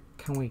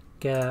 Can we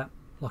get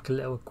like a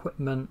little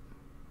equipment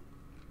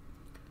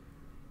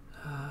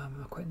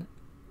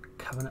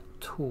cabinet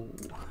tool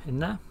in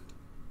there?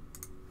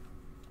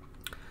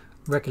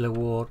 Regular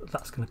ward,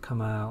 that's going to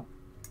come out.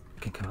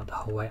 It can come out the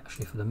whole way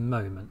actually for the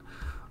moment.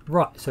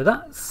 Right, so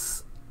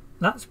that's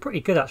pretty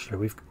good actually.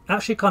 We've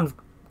actually kind of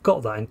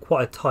got that in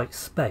quite a tight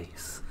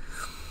space.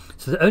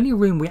 So the only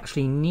room we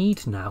actually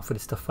need now for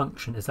this to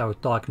function is our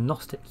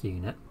diagnostic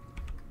unit.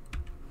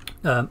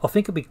 I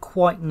think it'd be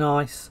quite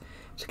nice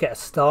to get a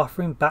staff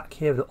room back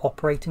here with the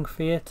operating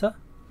theatre.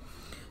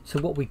 So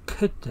what we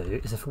could do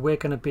is, if we're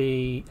going to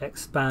be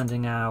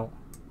expanding out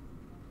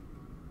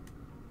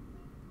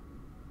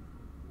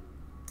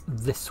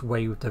this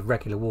way with the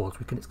regular wards,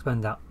 we can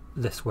expand out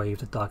this way with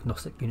the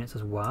diagnostic units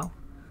as well.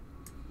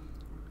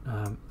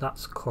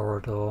 That's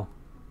corridor.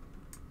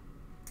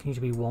 Can you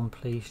be one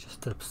please,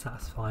 just to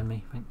satisfy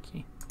me, thank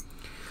you.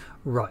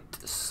 Right,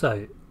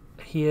 so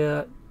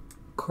here,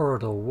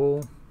 corridor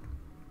wall.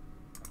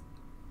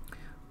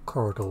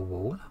 Corridor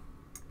wall.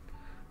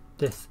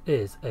 This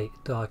is a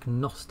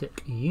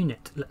diagnostic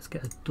unit. Let's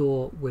get a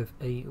door with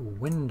a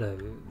window.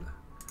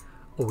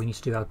 Or we need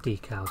to do our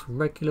decals.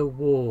 Regular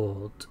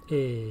ward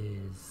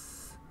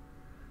is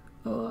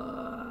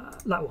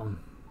that one.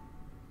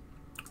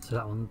 So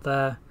that one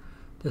there.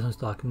 This one's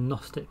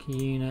diagnostic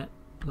unit.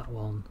 That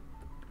one.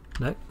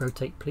 No,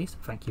 rotate please.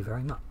 Thank you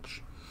very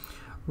much.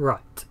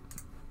 Right.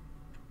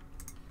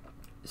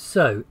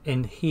 So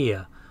in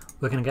here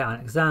we're going to get an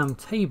exam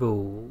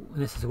table,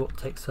 and this is what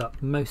takes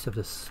up most of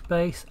the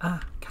space.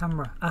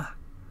 Camera.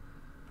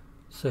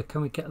 So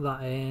can we get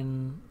that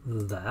in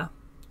there?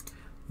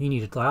 You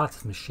need a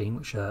dialysis machine,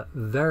 which are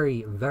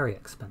very, very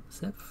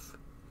expensive.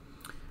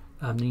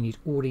 You need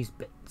all these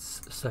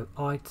bits. So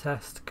eye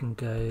test can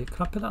go.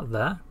 Can I put that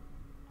there?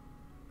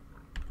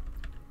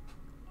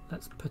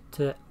 Let's put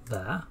it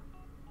there.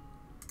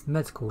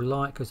 Medical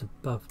light goes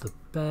above the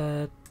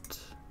bed.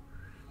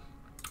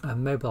 A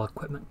mobile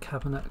equipment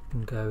cabinet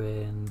can go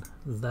in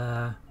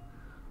there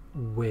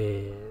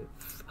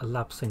with a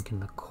lab sink in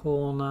the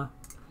corner.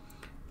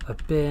 A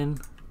bin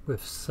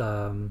with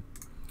some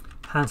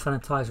hand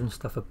sanitizer and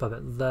stuff above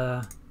it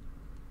there.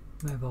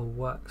 Mobile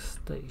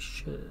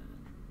workstation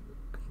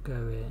can go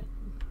in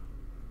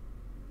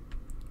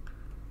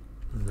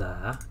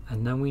there.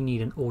 And then we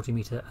need an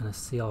audiometer and a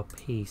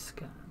CRP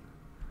scan.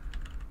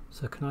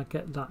 So can I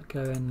get that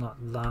going like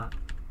that?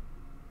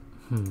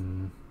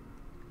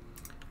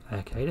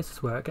 Okay, this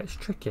is where it gets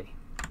tricky.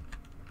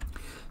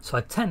 So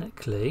I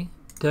technically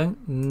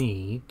don't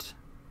need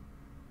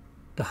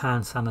the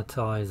hand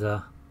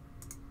sanitizer.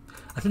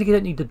 I technically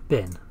don't need the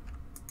bin.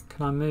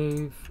 Can I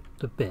move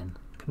the bin?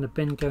 Can the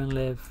bin go and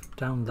live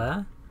down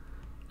there?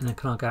 And then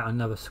can I get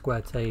another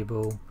square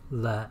table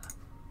there?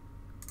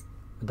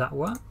 Would that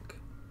work?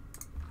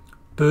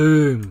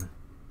 Boom!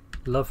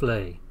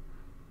 Lovely.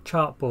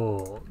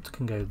 Chartboard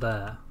can go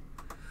there.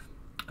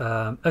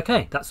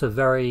 Okay, that's a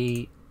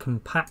very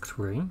compact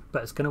room,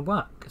 but it's going to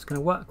work. It's going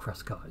to work for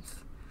us,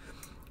 guys.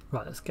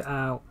 Right, let's get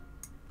out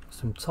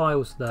some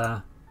tiles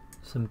there,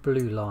 some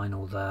blue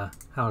vinyl there.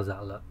 How does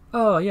that look?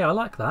 Oh yeah, I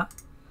like that.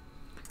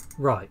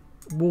 Right,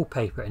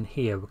 wallpaper in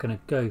here. We're going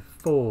to go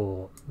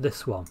for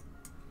this one.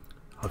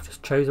 I've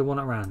just chosen one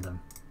at random.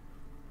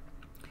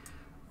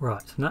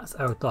 Right, and that's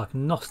our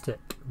diagnostic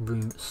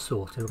room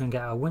sorted. We're going to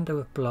get our window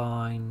with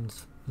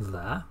blinds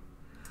there.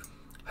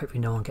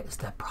 Hopefully no one gets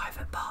their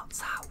private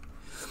parts out.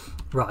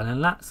 Right, and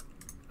then that's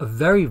a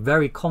very,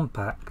 very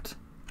compact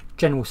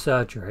general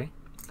surgery,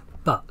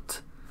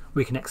 but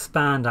we can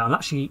expand out. I'm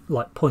actually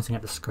like pointing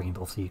at the screen,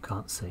 but obviously you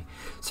can't see.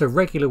 So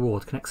regular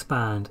ward can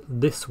expand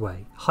this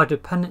way. High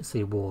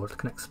dependency ward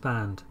can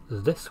expand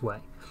this way.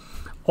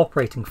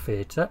 Operating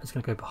theatre is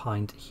going to go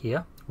behind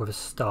here with a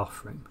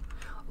staff room.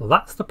 Well,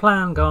 that's the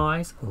plan,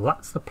 guys.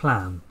 That's the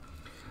plan.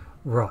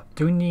 Right,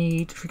 should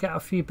we get a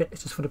few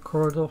bits just for the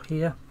corridor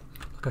here?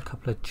 Like a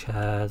couple of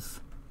chairs,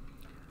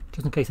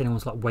 just in case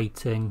anyone's like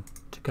waiting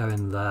to go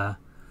in there.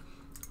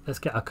 Let's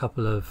get a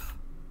couple of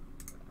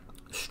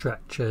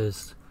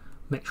stretchers,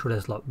 make sure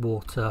there's like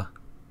water,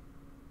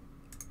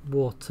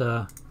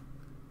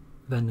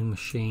 vending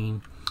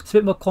machine. It's a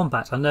bit more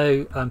compact. I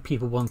know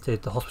people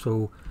wanted the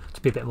hospital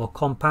to be a bit more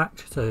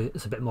compact, so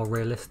it's a bit more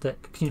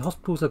realistic, because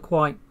hospitals are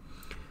quite,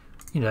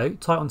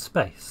 tight on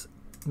space.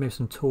 Maybe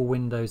some tall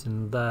windows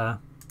in there,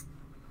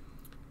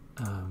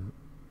 and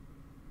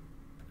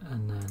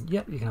then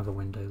you can have a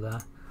window there.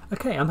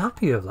 Okay, I'm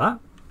happy with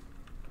that.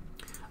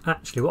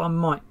 Actually, what I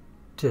might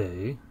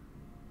do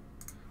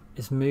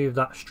is move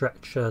that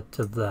stretcher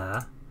to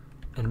there,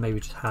 and maybe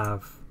just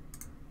have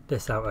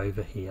this out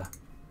over here,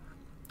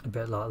 a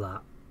bit like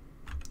that.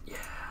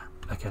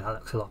 Yeah, okay, that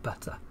looks a lot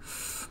better.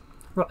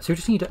 Right, so we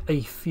just need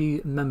a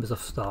few members of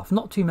staff,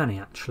 not too many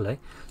actually.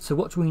 So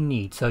what do we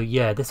need? So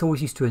yeah, this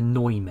always used to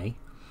annoy me,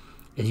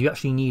 is you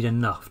actually need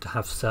enough to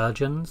have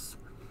surgeons.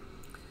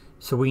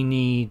 So we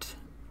need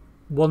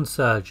one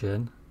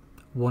surgeon,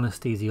 one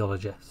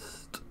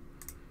anesthesiologist.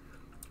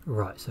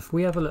 Right, so if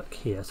we have a look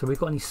here, so we've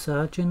got any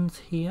surgeons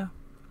here?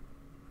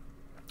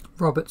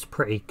 Robert's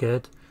pretty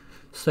good,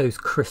 so's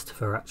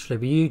Christopher actually,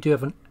 but you do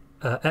have an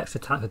extra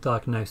talent for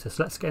diagnosis.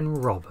 Let's get in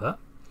Robert.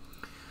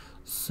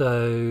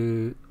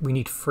 So we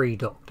need 3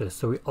 doctors,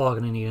 so we are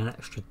going to need an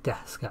extra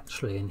desk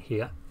actually in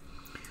here.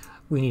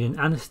 We need an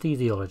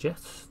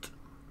anesthesiologist.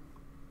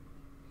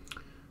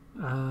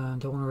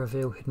 Don't want to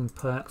reveal hidden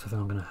perks. I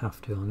think I'm going to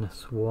have to on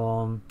this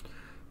one.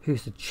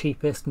 Who's the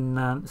cheapest?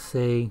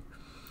 Nancy.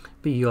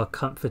 But you are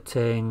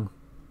comforting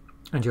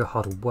and you're a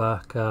hard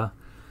worker.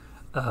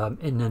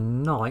 In the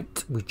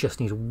night, we just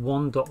need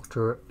 1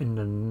 doctor in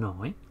the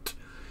night.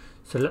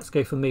 So let's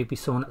go for maybe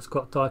someone that's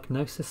got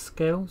diagnosis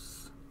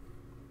skills.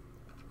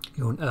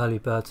 You're an early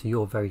bird, so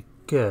you're very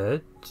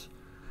good.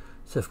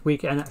 So if we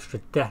get an extra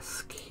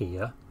desk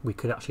here, we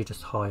could actually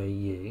just hire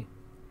you.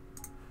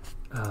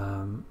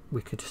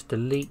 We could just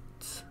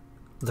delete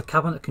the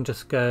cabinet, can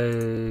just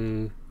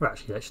go, well,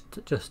 actually let's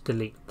just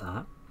delete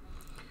that.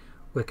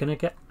 We're going to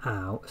get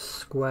out a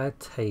square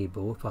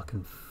table if I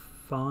can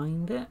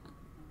find it.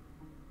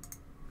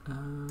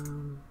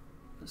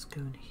 Let's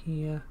go in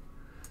here,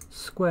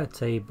 square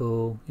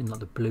table in like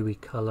the bluey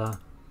colour.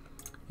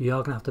 You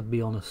are going to have to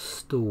be on a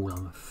stool,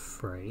 I'm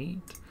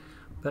afraid,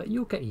 but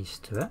you'll get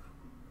used to it.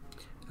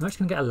 I'm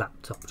actually going to get a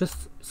laptop,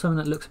 just something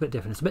that looks a bit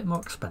different. It's a bit more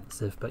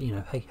expensive, but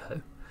hey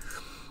ho.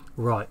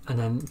 Right, and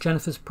then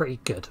Jennifer's pretty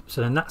good,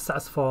 so then that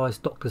satisfies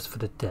doctors for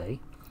the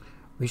day.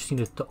 We just need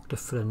a doctor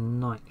for the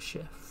night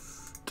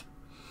shift.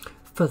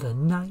 For the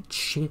night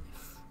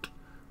shift,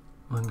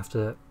 I'm going to have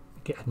to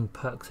get hidden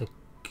perks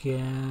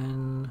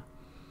again.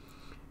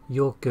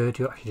 You're good,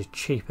 you're actually the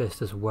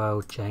cheapest as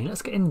well, Jane.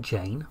 Let's get in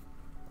Jane.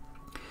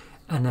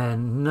 And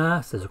then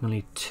nurses, we're going to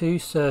need 2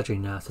 surgery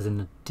nurses in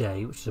the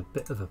day, which is a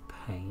bit of a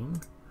pain.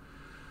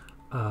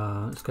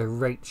 Let's go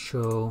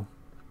Rachel,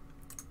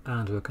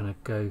 and we're going to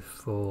go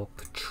for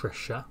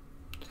Patricia.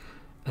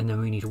 And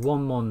then we need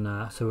 1 more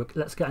nurse, so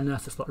let's get a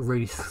nurse that's like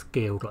really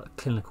skilled, like a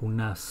clinical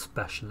nurse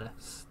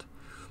specialist.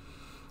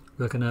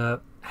 We're going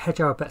to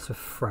hedge our bets with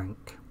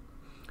Frank.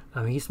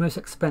 He's most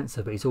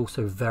expensive, but he's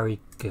also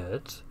very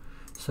good.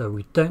 So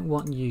we don't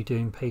want you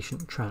doing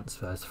patient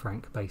transfers,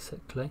 Frank,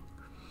 basically.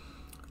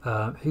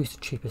 Who's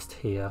the cheapest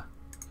here?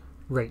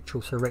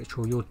 Rachel. So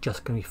Rachel, you're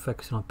just going to be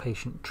focusing on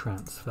patient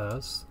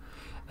transfers.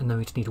 And then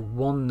we just need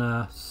 1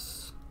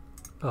 nurse.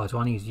 Oh, do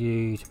I need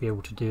you to be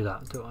able to do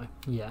that, do I?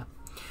 Yeah.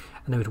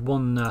 And then we need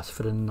 1 nurse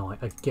for the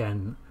night.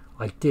 Again,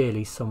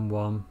 ideally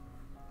someone.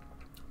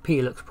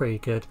 Peter looks pretty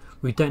good.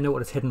 We don't know what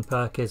his hidden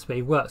perk is, but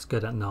he works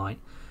good at night.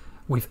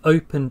 We've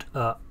opened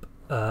up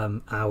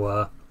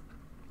our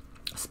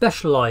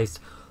specialised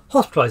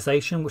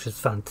hospitalisation, which is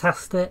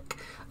fantastic.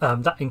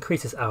 That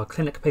increases our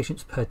clinic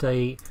patients per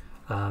day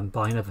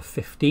by another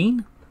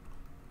 15.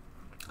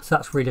 So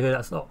that's really good.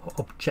 That's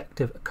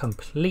objective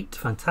complete.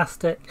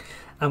 Fantastic.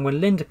 And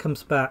when Linda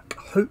comes back,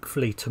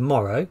 hopefully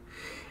tomorrow,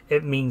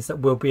 it means that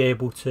we'll be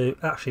able to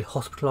actually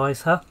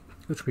hospitalise her,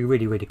 which will be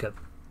really, really good.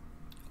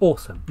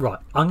 Awesome. Right,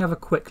 I'm going to have a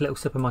quick little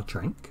sip of my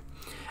drink,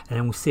 and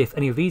then we'll see if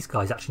any of these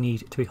guys actually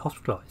need to be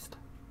hospitalised.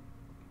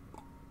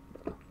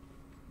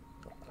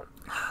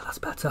 That's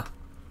better.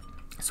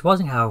 It's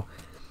surprising how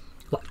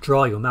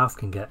dry your mouth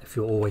can get if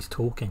you're always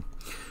talking.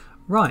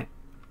 Right,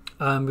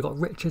 we've got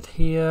Richard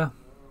here.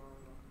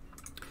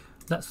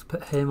 Let's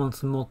put him on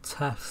some more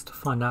tests to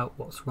find out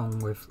what's wrong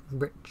with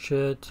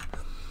Richard.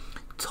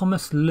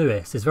 Thomas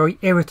Lewis is very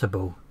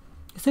irritable.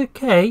 It's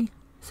okay.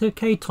 It's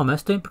okay,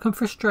 Thomas. Don't become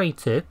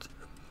frustrated.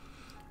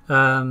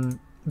 We're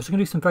just going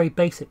to do some very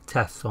basic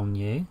tests on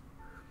you.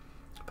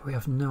 But we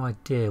have no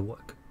idea what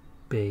it could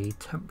be.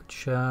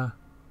 Temperature.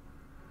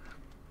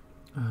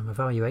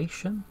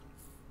 Evaluation.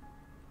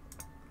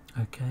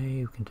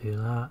 Okay, we can do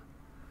that.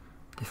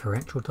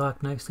 Differential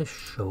diagnosis,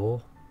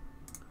 sure.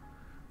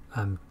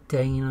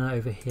 Dana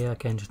over here,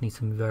 again, just need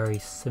some very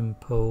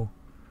simple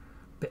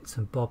bits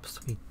and bobs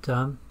to be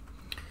done.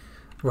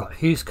 Right,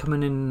 who's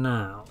coming in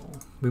now?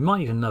 We might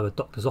need another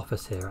doctor's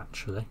office here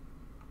actually.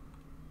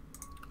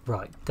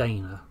 Right,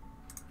 Dana.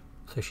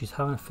 So she's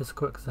having a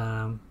physical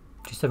exam.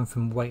 She's suffering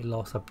from weight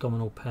loss,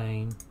 abdominal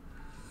pain.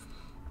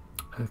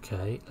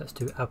 Okay, let's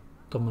do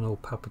abdominal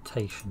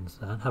palpitations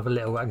then. Have a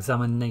little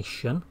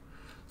examination.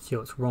 See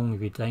what's wrong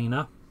with you,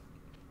 Dana.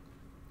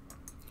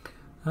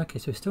 Okay,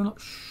 so we're still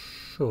not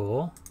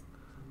sure.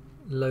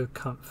 Low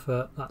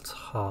comfort, that's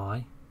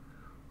high.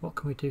 What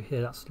can we do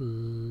here? That's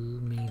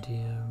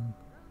medium.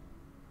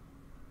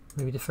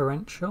 Maybe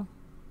differential?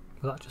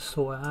 Will that just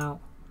sort it out?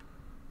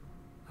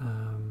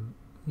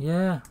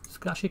 Yeah, it's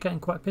actually getting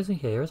quite busy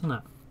here, isn't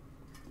it?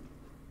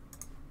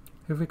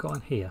 Who have we got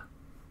in here?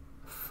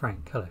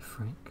 Frank. Hello,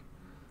 Frank.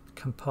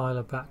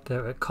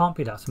 Campylobacter. It can't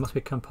be that, so it must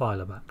be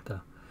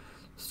Campylobacter.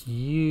 So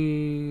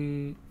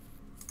you...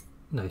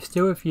 No,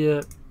 still with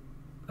your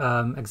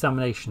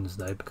examinations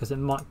though, because it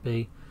might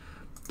be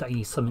that you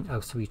need something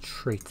else to be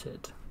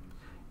treated.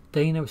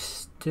 Dana is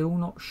still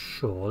not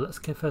sure. Let's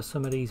give her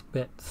some of these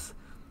bits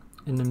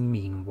in the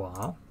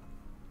meanwhile.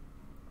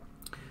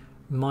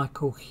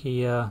 Michael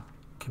here,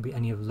 could be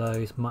any of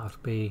those. Might have to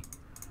be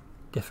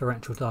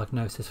differential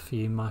diagnosis for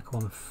you, Michael,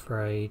 I'm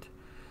afraid.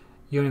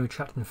 Urinary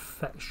tract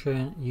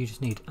infection, you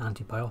just need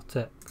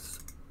antibiotics.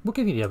 We'll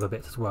give you the other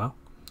bits as well.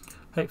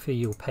 Hopefully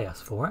you'll pay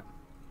us for it.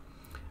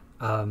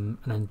 And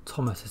then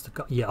Thomas is the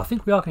guy. Yeah, I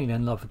think we are going to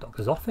end up with the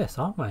doctor's office,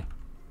 aren't we?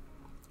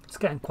 It's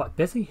getting quite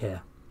busy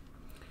here.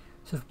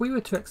 So if we were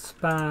to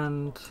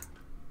expand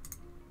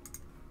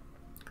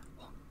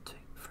 1, 2,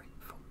 3,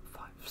 4,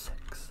 5,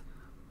 6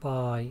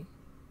 by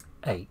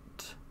 8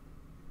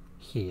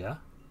 here,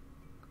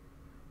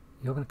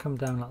 you're going to come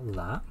down like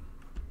that.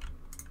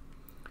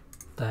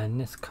 Then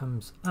this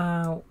comes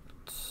out.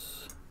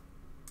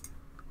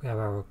 We have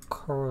our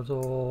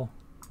corridor,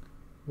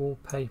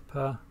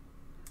 wallpaper.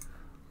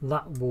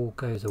 That wall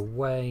goes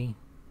away.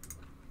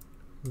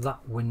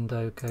 That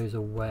window goes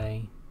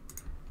away.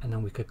 And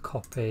then we could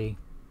copy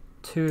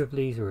 2 of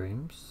these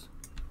rooms.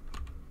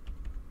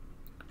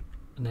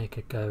 And they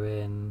could go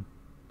in.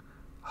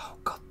 Oh,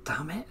 god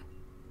damn it.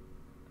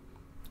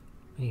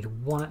 I need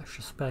 1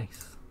 extra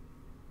space.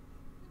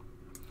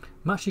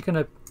 I'm actually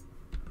going to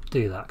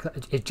do that,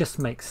 'cause it just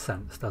makes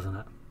sense, doesn't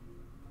it?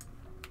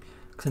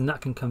 Because then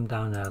that can come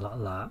down there like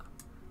that.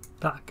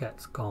 That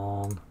gets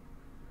gone.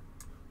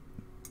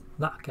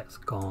 That gets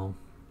gone.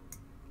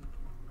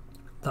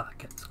 That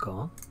gets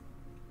gone.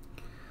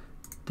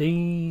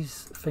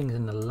 These things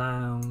in the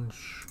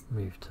lounge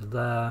move to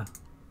there.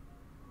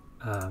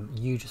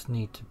 You just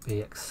need to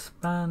be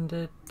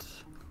expanded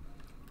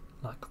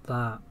like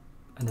that,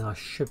 and then I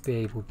should be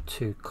able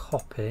to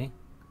copy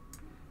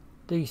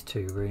these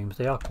 2 rooms.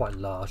 They are quite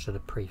large, they're the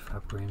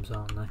prefab rooms,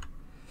 aren't they?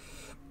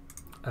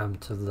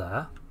 To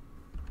there.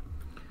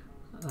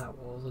 That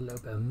was a little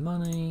bit of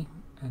money,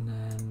 and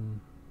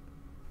then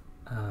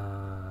I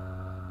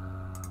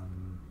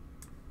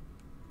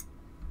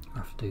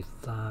have to do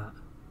that.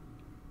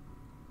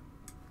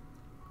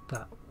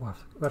 We'll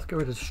have to get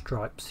rid of the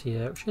stripes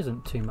here, which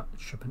isn't too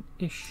much of an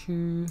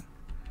issue.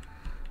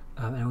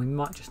 And we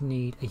might just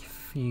need a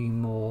few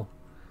more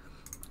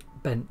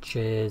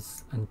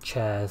benches and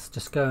chairs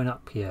just going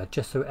up here,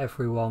 just so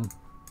everyone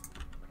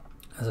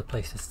has a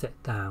place to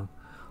sit down.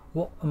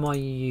 What am I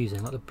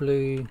using? Like the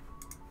blue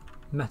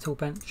metal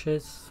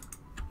benches?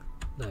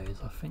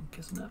 Those, I think,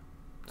 isn't it?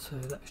 So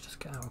let's just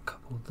get out a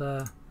couple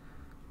there.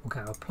 We'll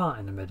get our plant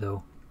in the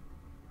middle.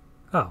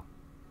 Oh,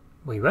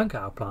 we won't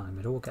get our plant in the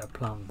middle, we'll get a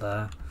plant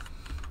there.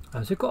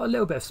 So we've got a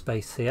little bit of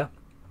space here,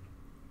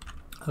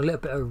 a little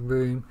bit of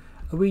room.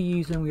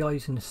 We are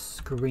using the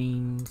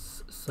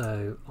screens,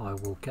 so I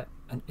will get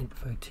an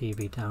info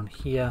TV down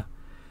here,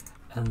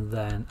 and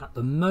then at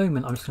the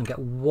moment I'm just going to get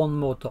 1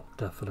 more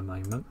doctor for the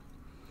moment,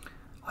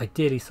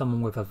 ideally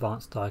someone with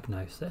advanced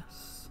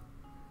diagnosis.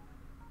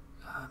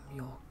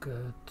 You're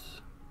good.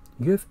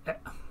 You've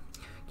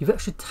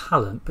extra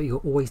talent, but you're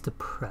always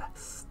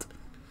depressed.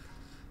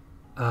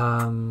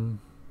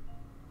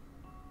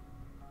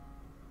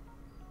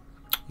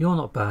 You're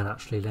not bad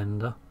actually,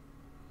 Linda.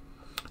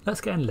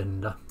 Let's get in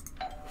Linda.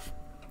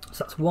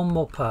 So that's 1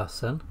 more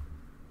person,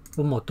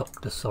 1 more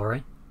doctor,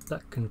 sorry,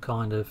 that can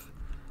kind of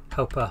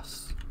help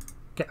us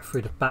get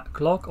through the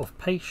backlog of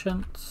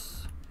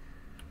patients.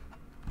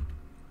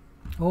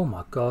 Oh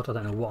my god, I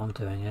don't know what I'm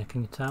doing here,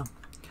 can you tell?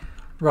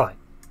 Right,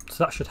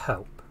 so that should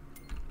help.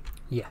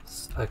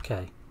 Yes,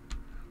 okay.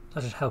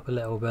 That should help a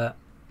little bit.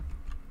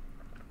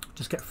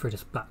 Just get through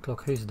this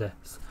backlog. Who's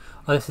this?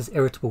 Oh, this is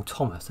Irritable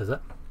Thomas, is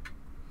it?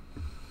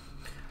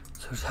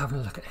 So just having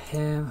a look at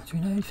him. Do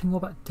we know anything more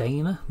about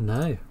Dana?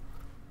 No.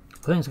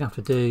 I think it's going to have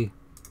to do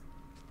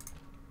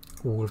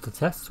all of the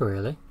tests,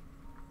 really.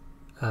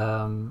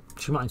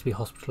 She might need to be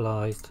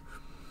hospitalised.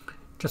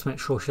 Just make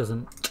sure she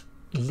doesn't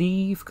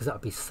leave, because that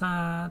would be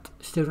sad.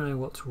 Still don't know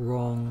what's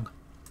wrong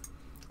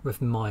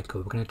with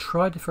Michael. We're going to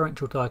try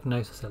differential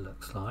diagnosis, it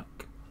looks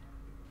like.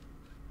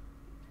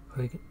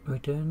 Are we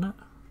doing that?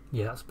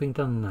 Yeah, that's been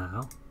done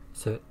now.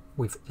 So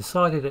we've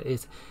decided it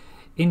is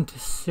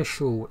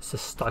interstitial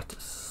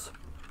cystitis.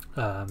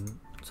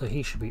 So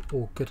he should be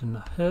all good in the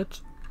hood.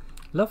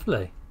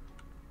 Lovely.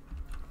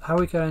 How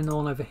are we going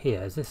on over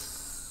here? Is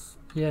this,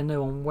 yeah,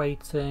 no one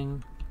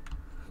waiting.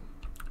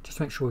 Just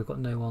make sure we've got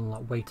no one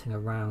like waiting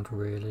around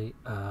really.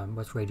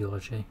 Where's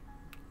radiology?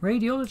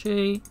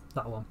 Radiology!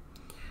 That one.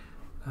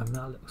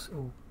 That looks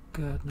all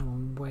good, no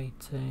one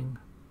waiting.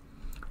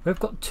 We've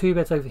got 2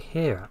 beds over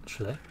here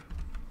actually,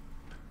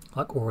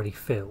 like already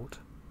filled.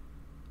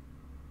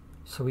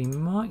 So we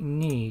might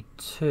need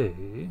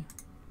to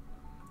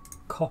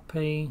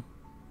copy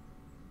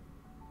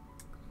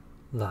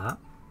that.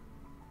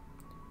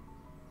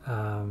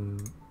 Can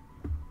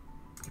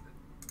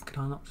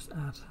I not just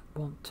add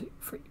 1, 2,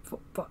 3, 4,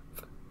 5?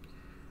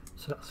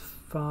 So that's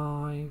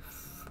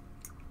 5.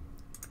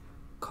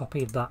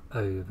 Copy that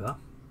over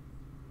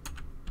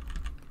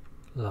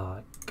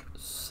like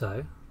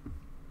so.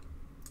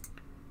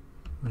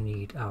 We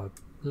need our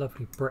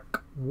lovely brick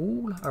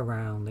wall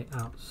around the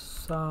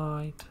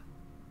outside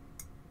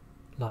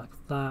like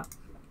that.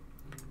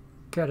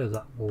 Get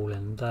that wall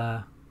in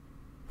there,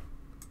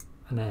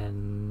 and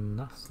then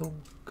that's all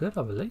good,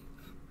 I believe.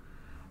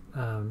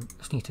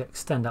 Just need to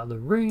extend out the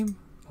room,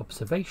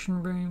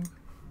 observation room.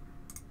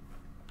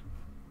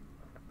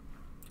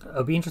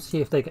 It'll be interesting to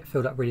see if they get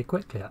filled up really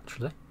quickly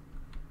actually.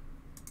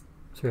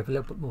 So we have a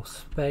little bit more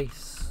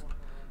space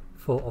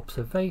for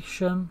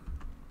observation.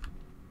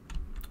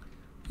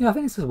 Yeah, I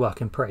think this is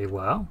working pretty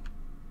well.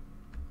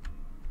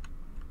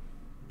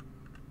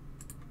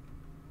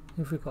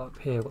 If we've got up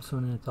here, we've got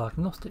someone in the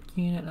diagnostic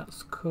unit,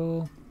 that's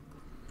cool.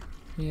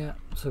 Yeah,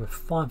 so we're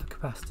fine for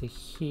capacity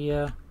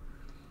here.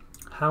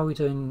 How are we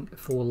doing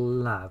for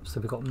labs?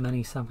 So we've got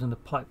many samples in the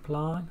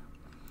pipeline.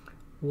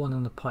 1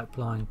 in the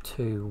pipeline,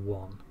 2,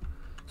 1.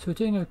 So we're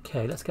doing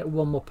okay. Let's get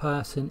 1 more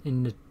person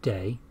in the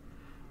day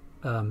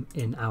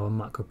in our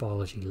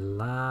microbiology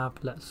lab.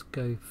 Let's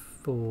go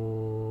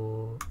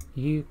for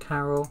you,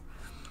 Carol.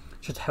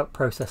 Just to help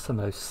process some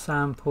of those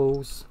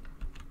samples.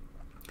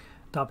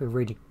 That'll be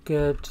really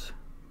good.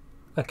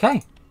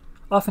 Okay,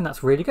 I think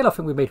that's really good. I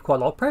think we made quite a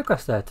lot of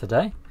progress there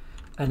today.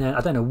 And then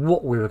I don't know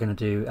what we were going to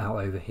do out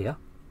over here.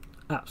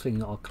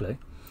 Absolutely not a clue.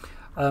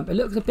 It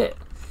looks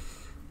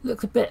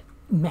a bit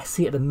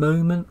messy at the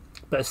moment,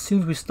 but as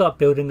soon as we start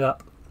building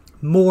up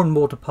more and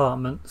more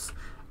departments,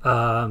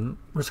 we're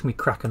just going to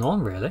be cracking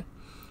on really.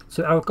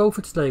 So our goal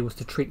for today was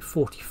to treat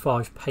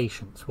 45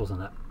 patients,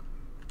 wasn't it?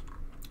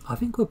 I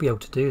think we'll be able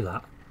to do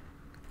that.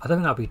 I don't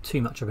think that'll be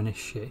too much of an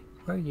issue.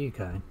 Where are you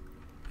going?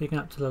 Are you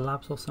going up to the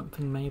labs or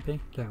something maybe?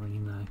 Don't really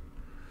know.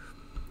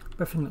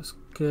 Everything looks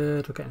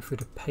good. We're getting through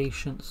the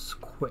patients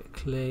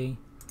quickly.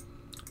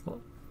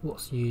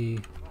 What's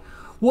you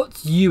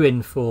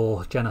in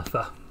for,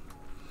 Jennifer?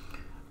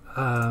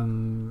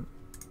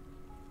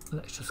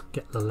 Let's just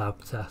get the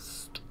lab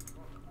test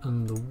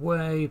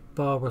underway.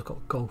 Barbara's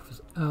got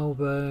golfer's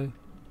elbow.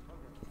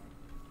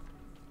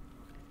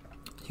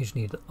 You just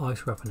need the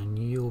ice wrap and then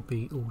you'll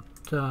be all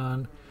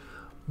done.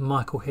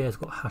 Michael here's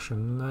got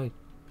Hashimoto.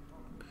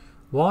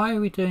 Why are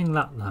we doing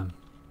that then?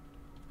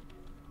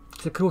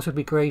 So it could also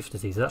be Graves'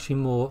 disease. It's actually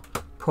more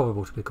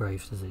probable to be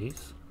Graves'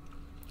 disease.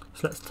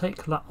 So let's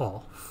take that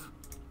off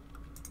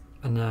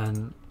and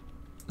then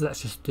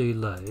let's just do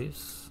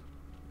those,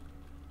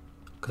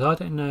 because I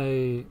don't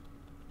know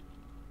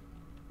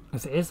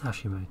if it is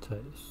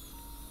Hashimoto's.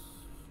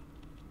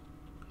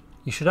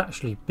 You should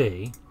actually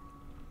be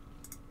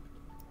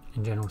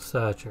in general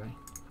surgery.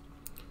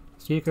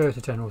 So you go to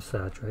general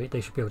surgery,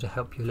 they should be able to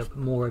help you a little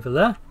bit more over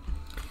there.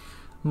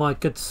 My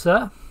good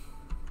sir.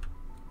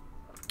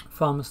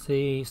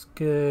 Pharmacy's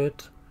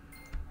good.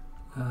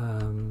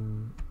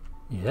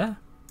 Yeah.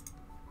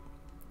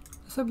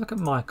 Let's have a look at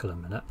Michael a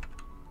minute.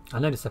 I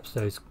know this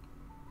episode's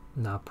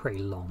now pretty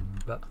long,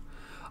 but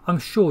I'm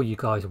sure you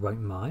guys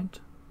won't mind.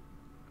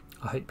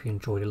 I hope you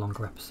enjoy the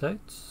longer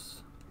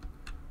episodes.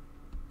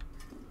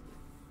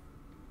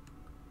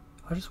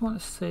 I just want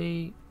to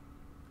see...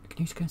 Can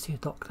you just go and see a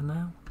doctor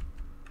now?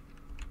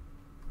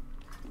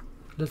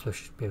 Elizabeth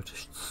should be able to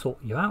sort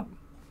you out.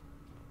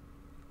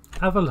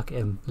 Have a look at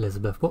him,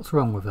 Elizabeth. What's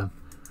wrong with him?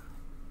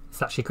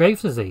 It's actually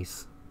Graves'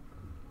 disease.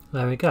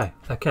 There we go.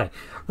 Okay.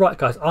 Right,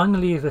 guys, I'm going to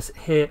leave this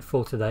here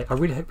for today. I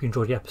really hope you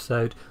enjoyed the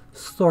episode.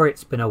 Sorry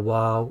it's been a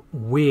while.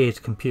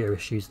 Weird computer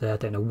issues there.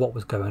 Don't know what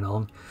was going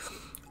on.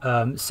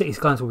 City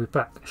Skylines will be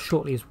back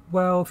shortly as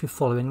well. If you're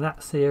following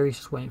that series,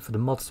 just waiting for the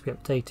mods to be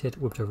updated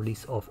with the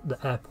release of the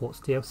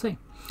Airports DLC.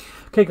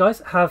 Okay,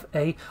 guys, have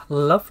a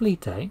lovely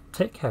day.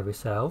 Take care of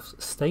yourselves.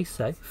 Stay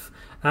safe.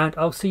 And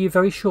I'll see you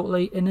very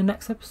shortly in the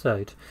next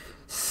episode.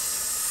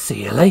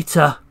 See you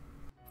later.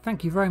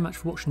 Thank you very much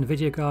for watching the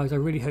video, guys. I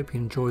really hope you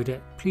enjoyed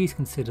it. Please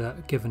consider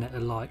giving it a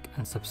like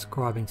and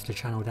subscribing to the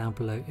channel down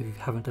below if you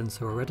haven't done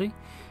so already.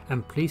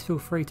 And please feel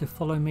free to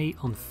follow me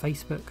on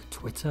Facebook,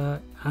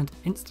 Twitter and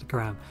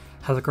Instagram.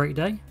 Have a great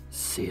day.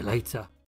 See you later.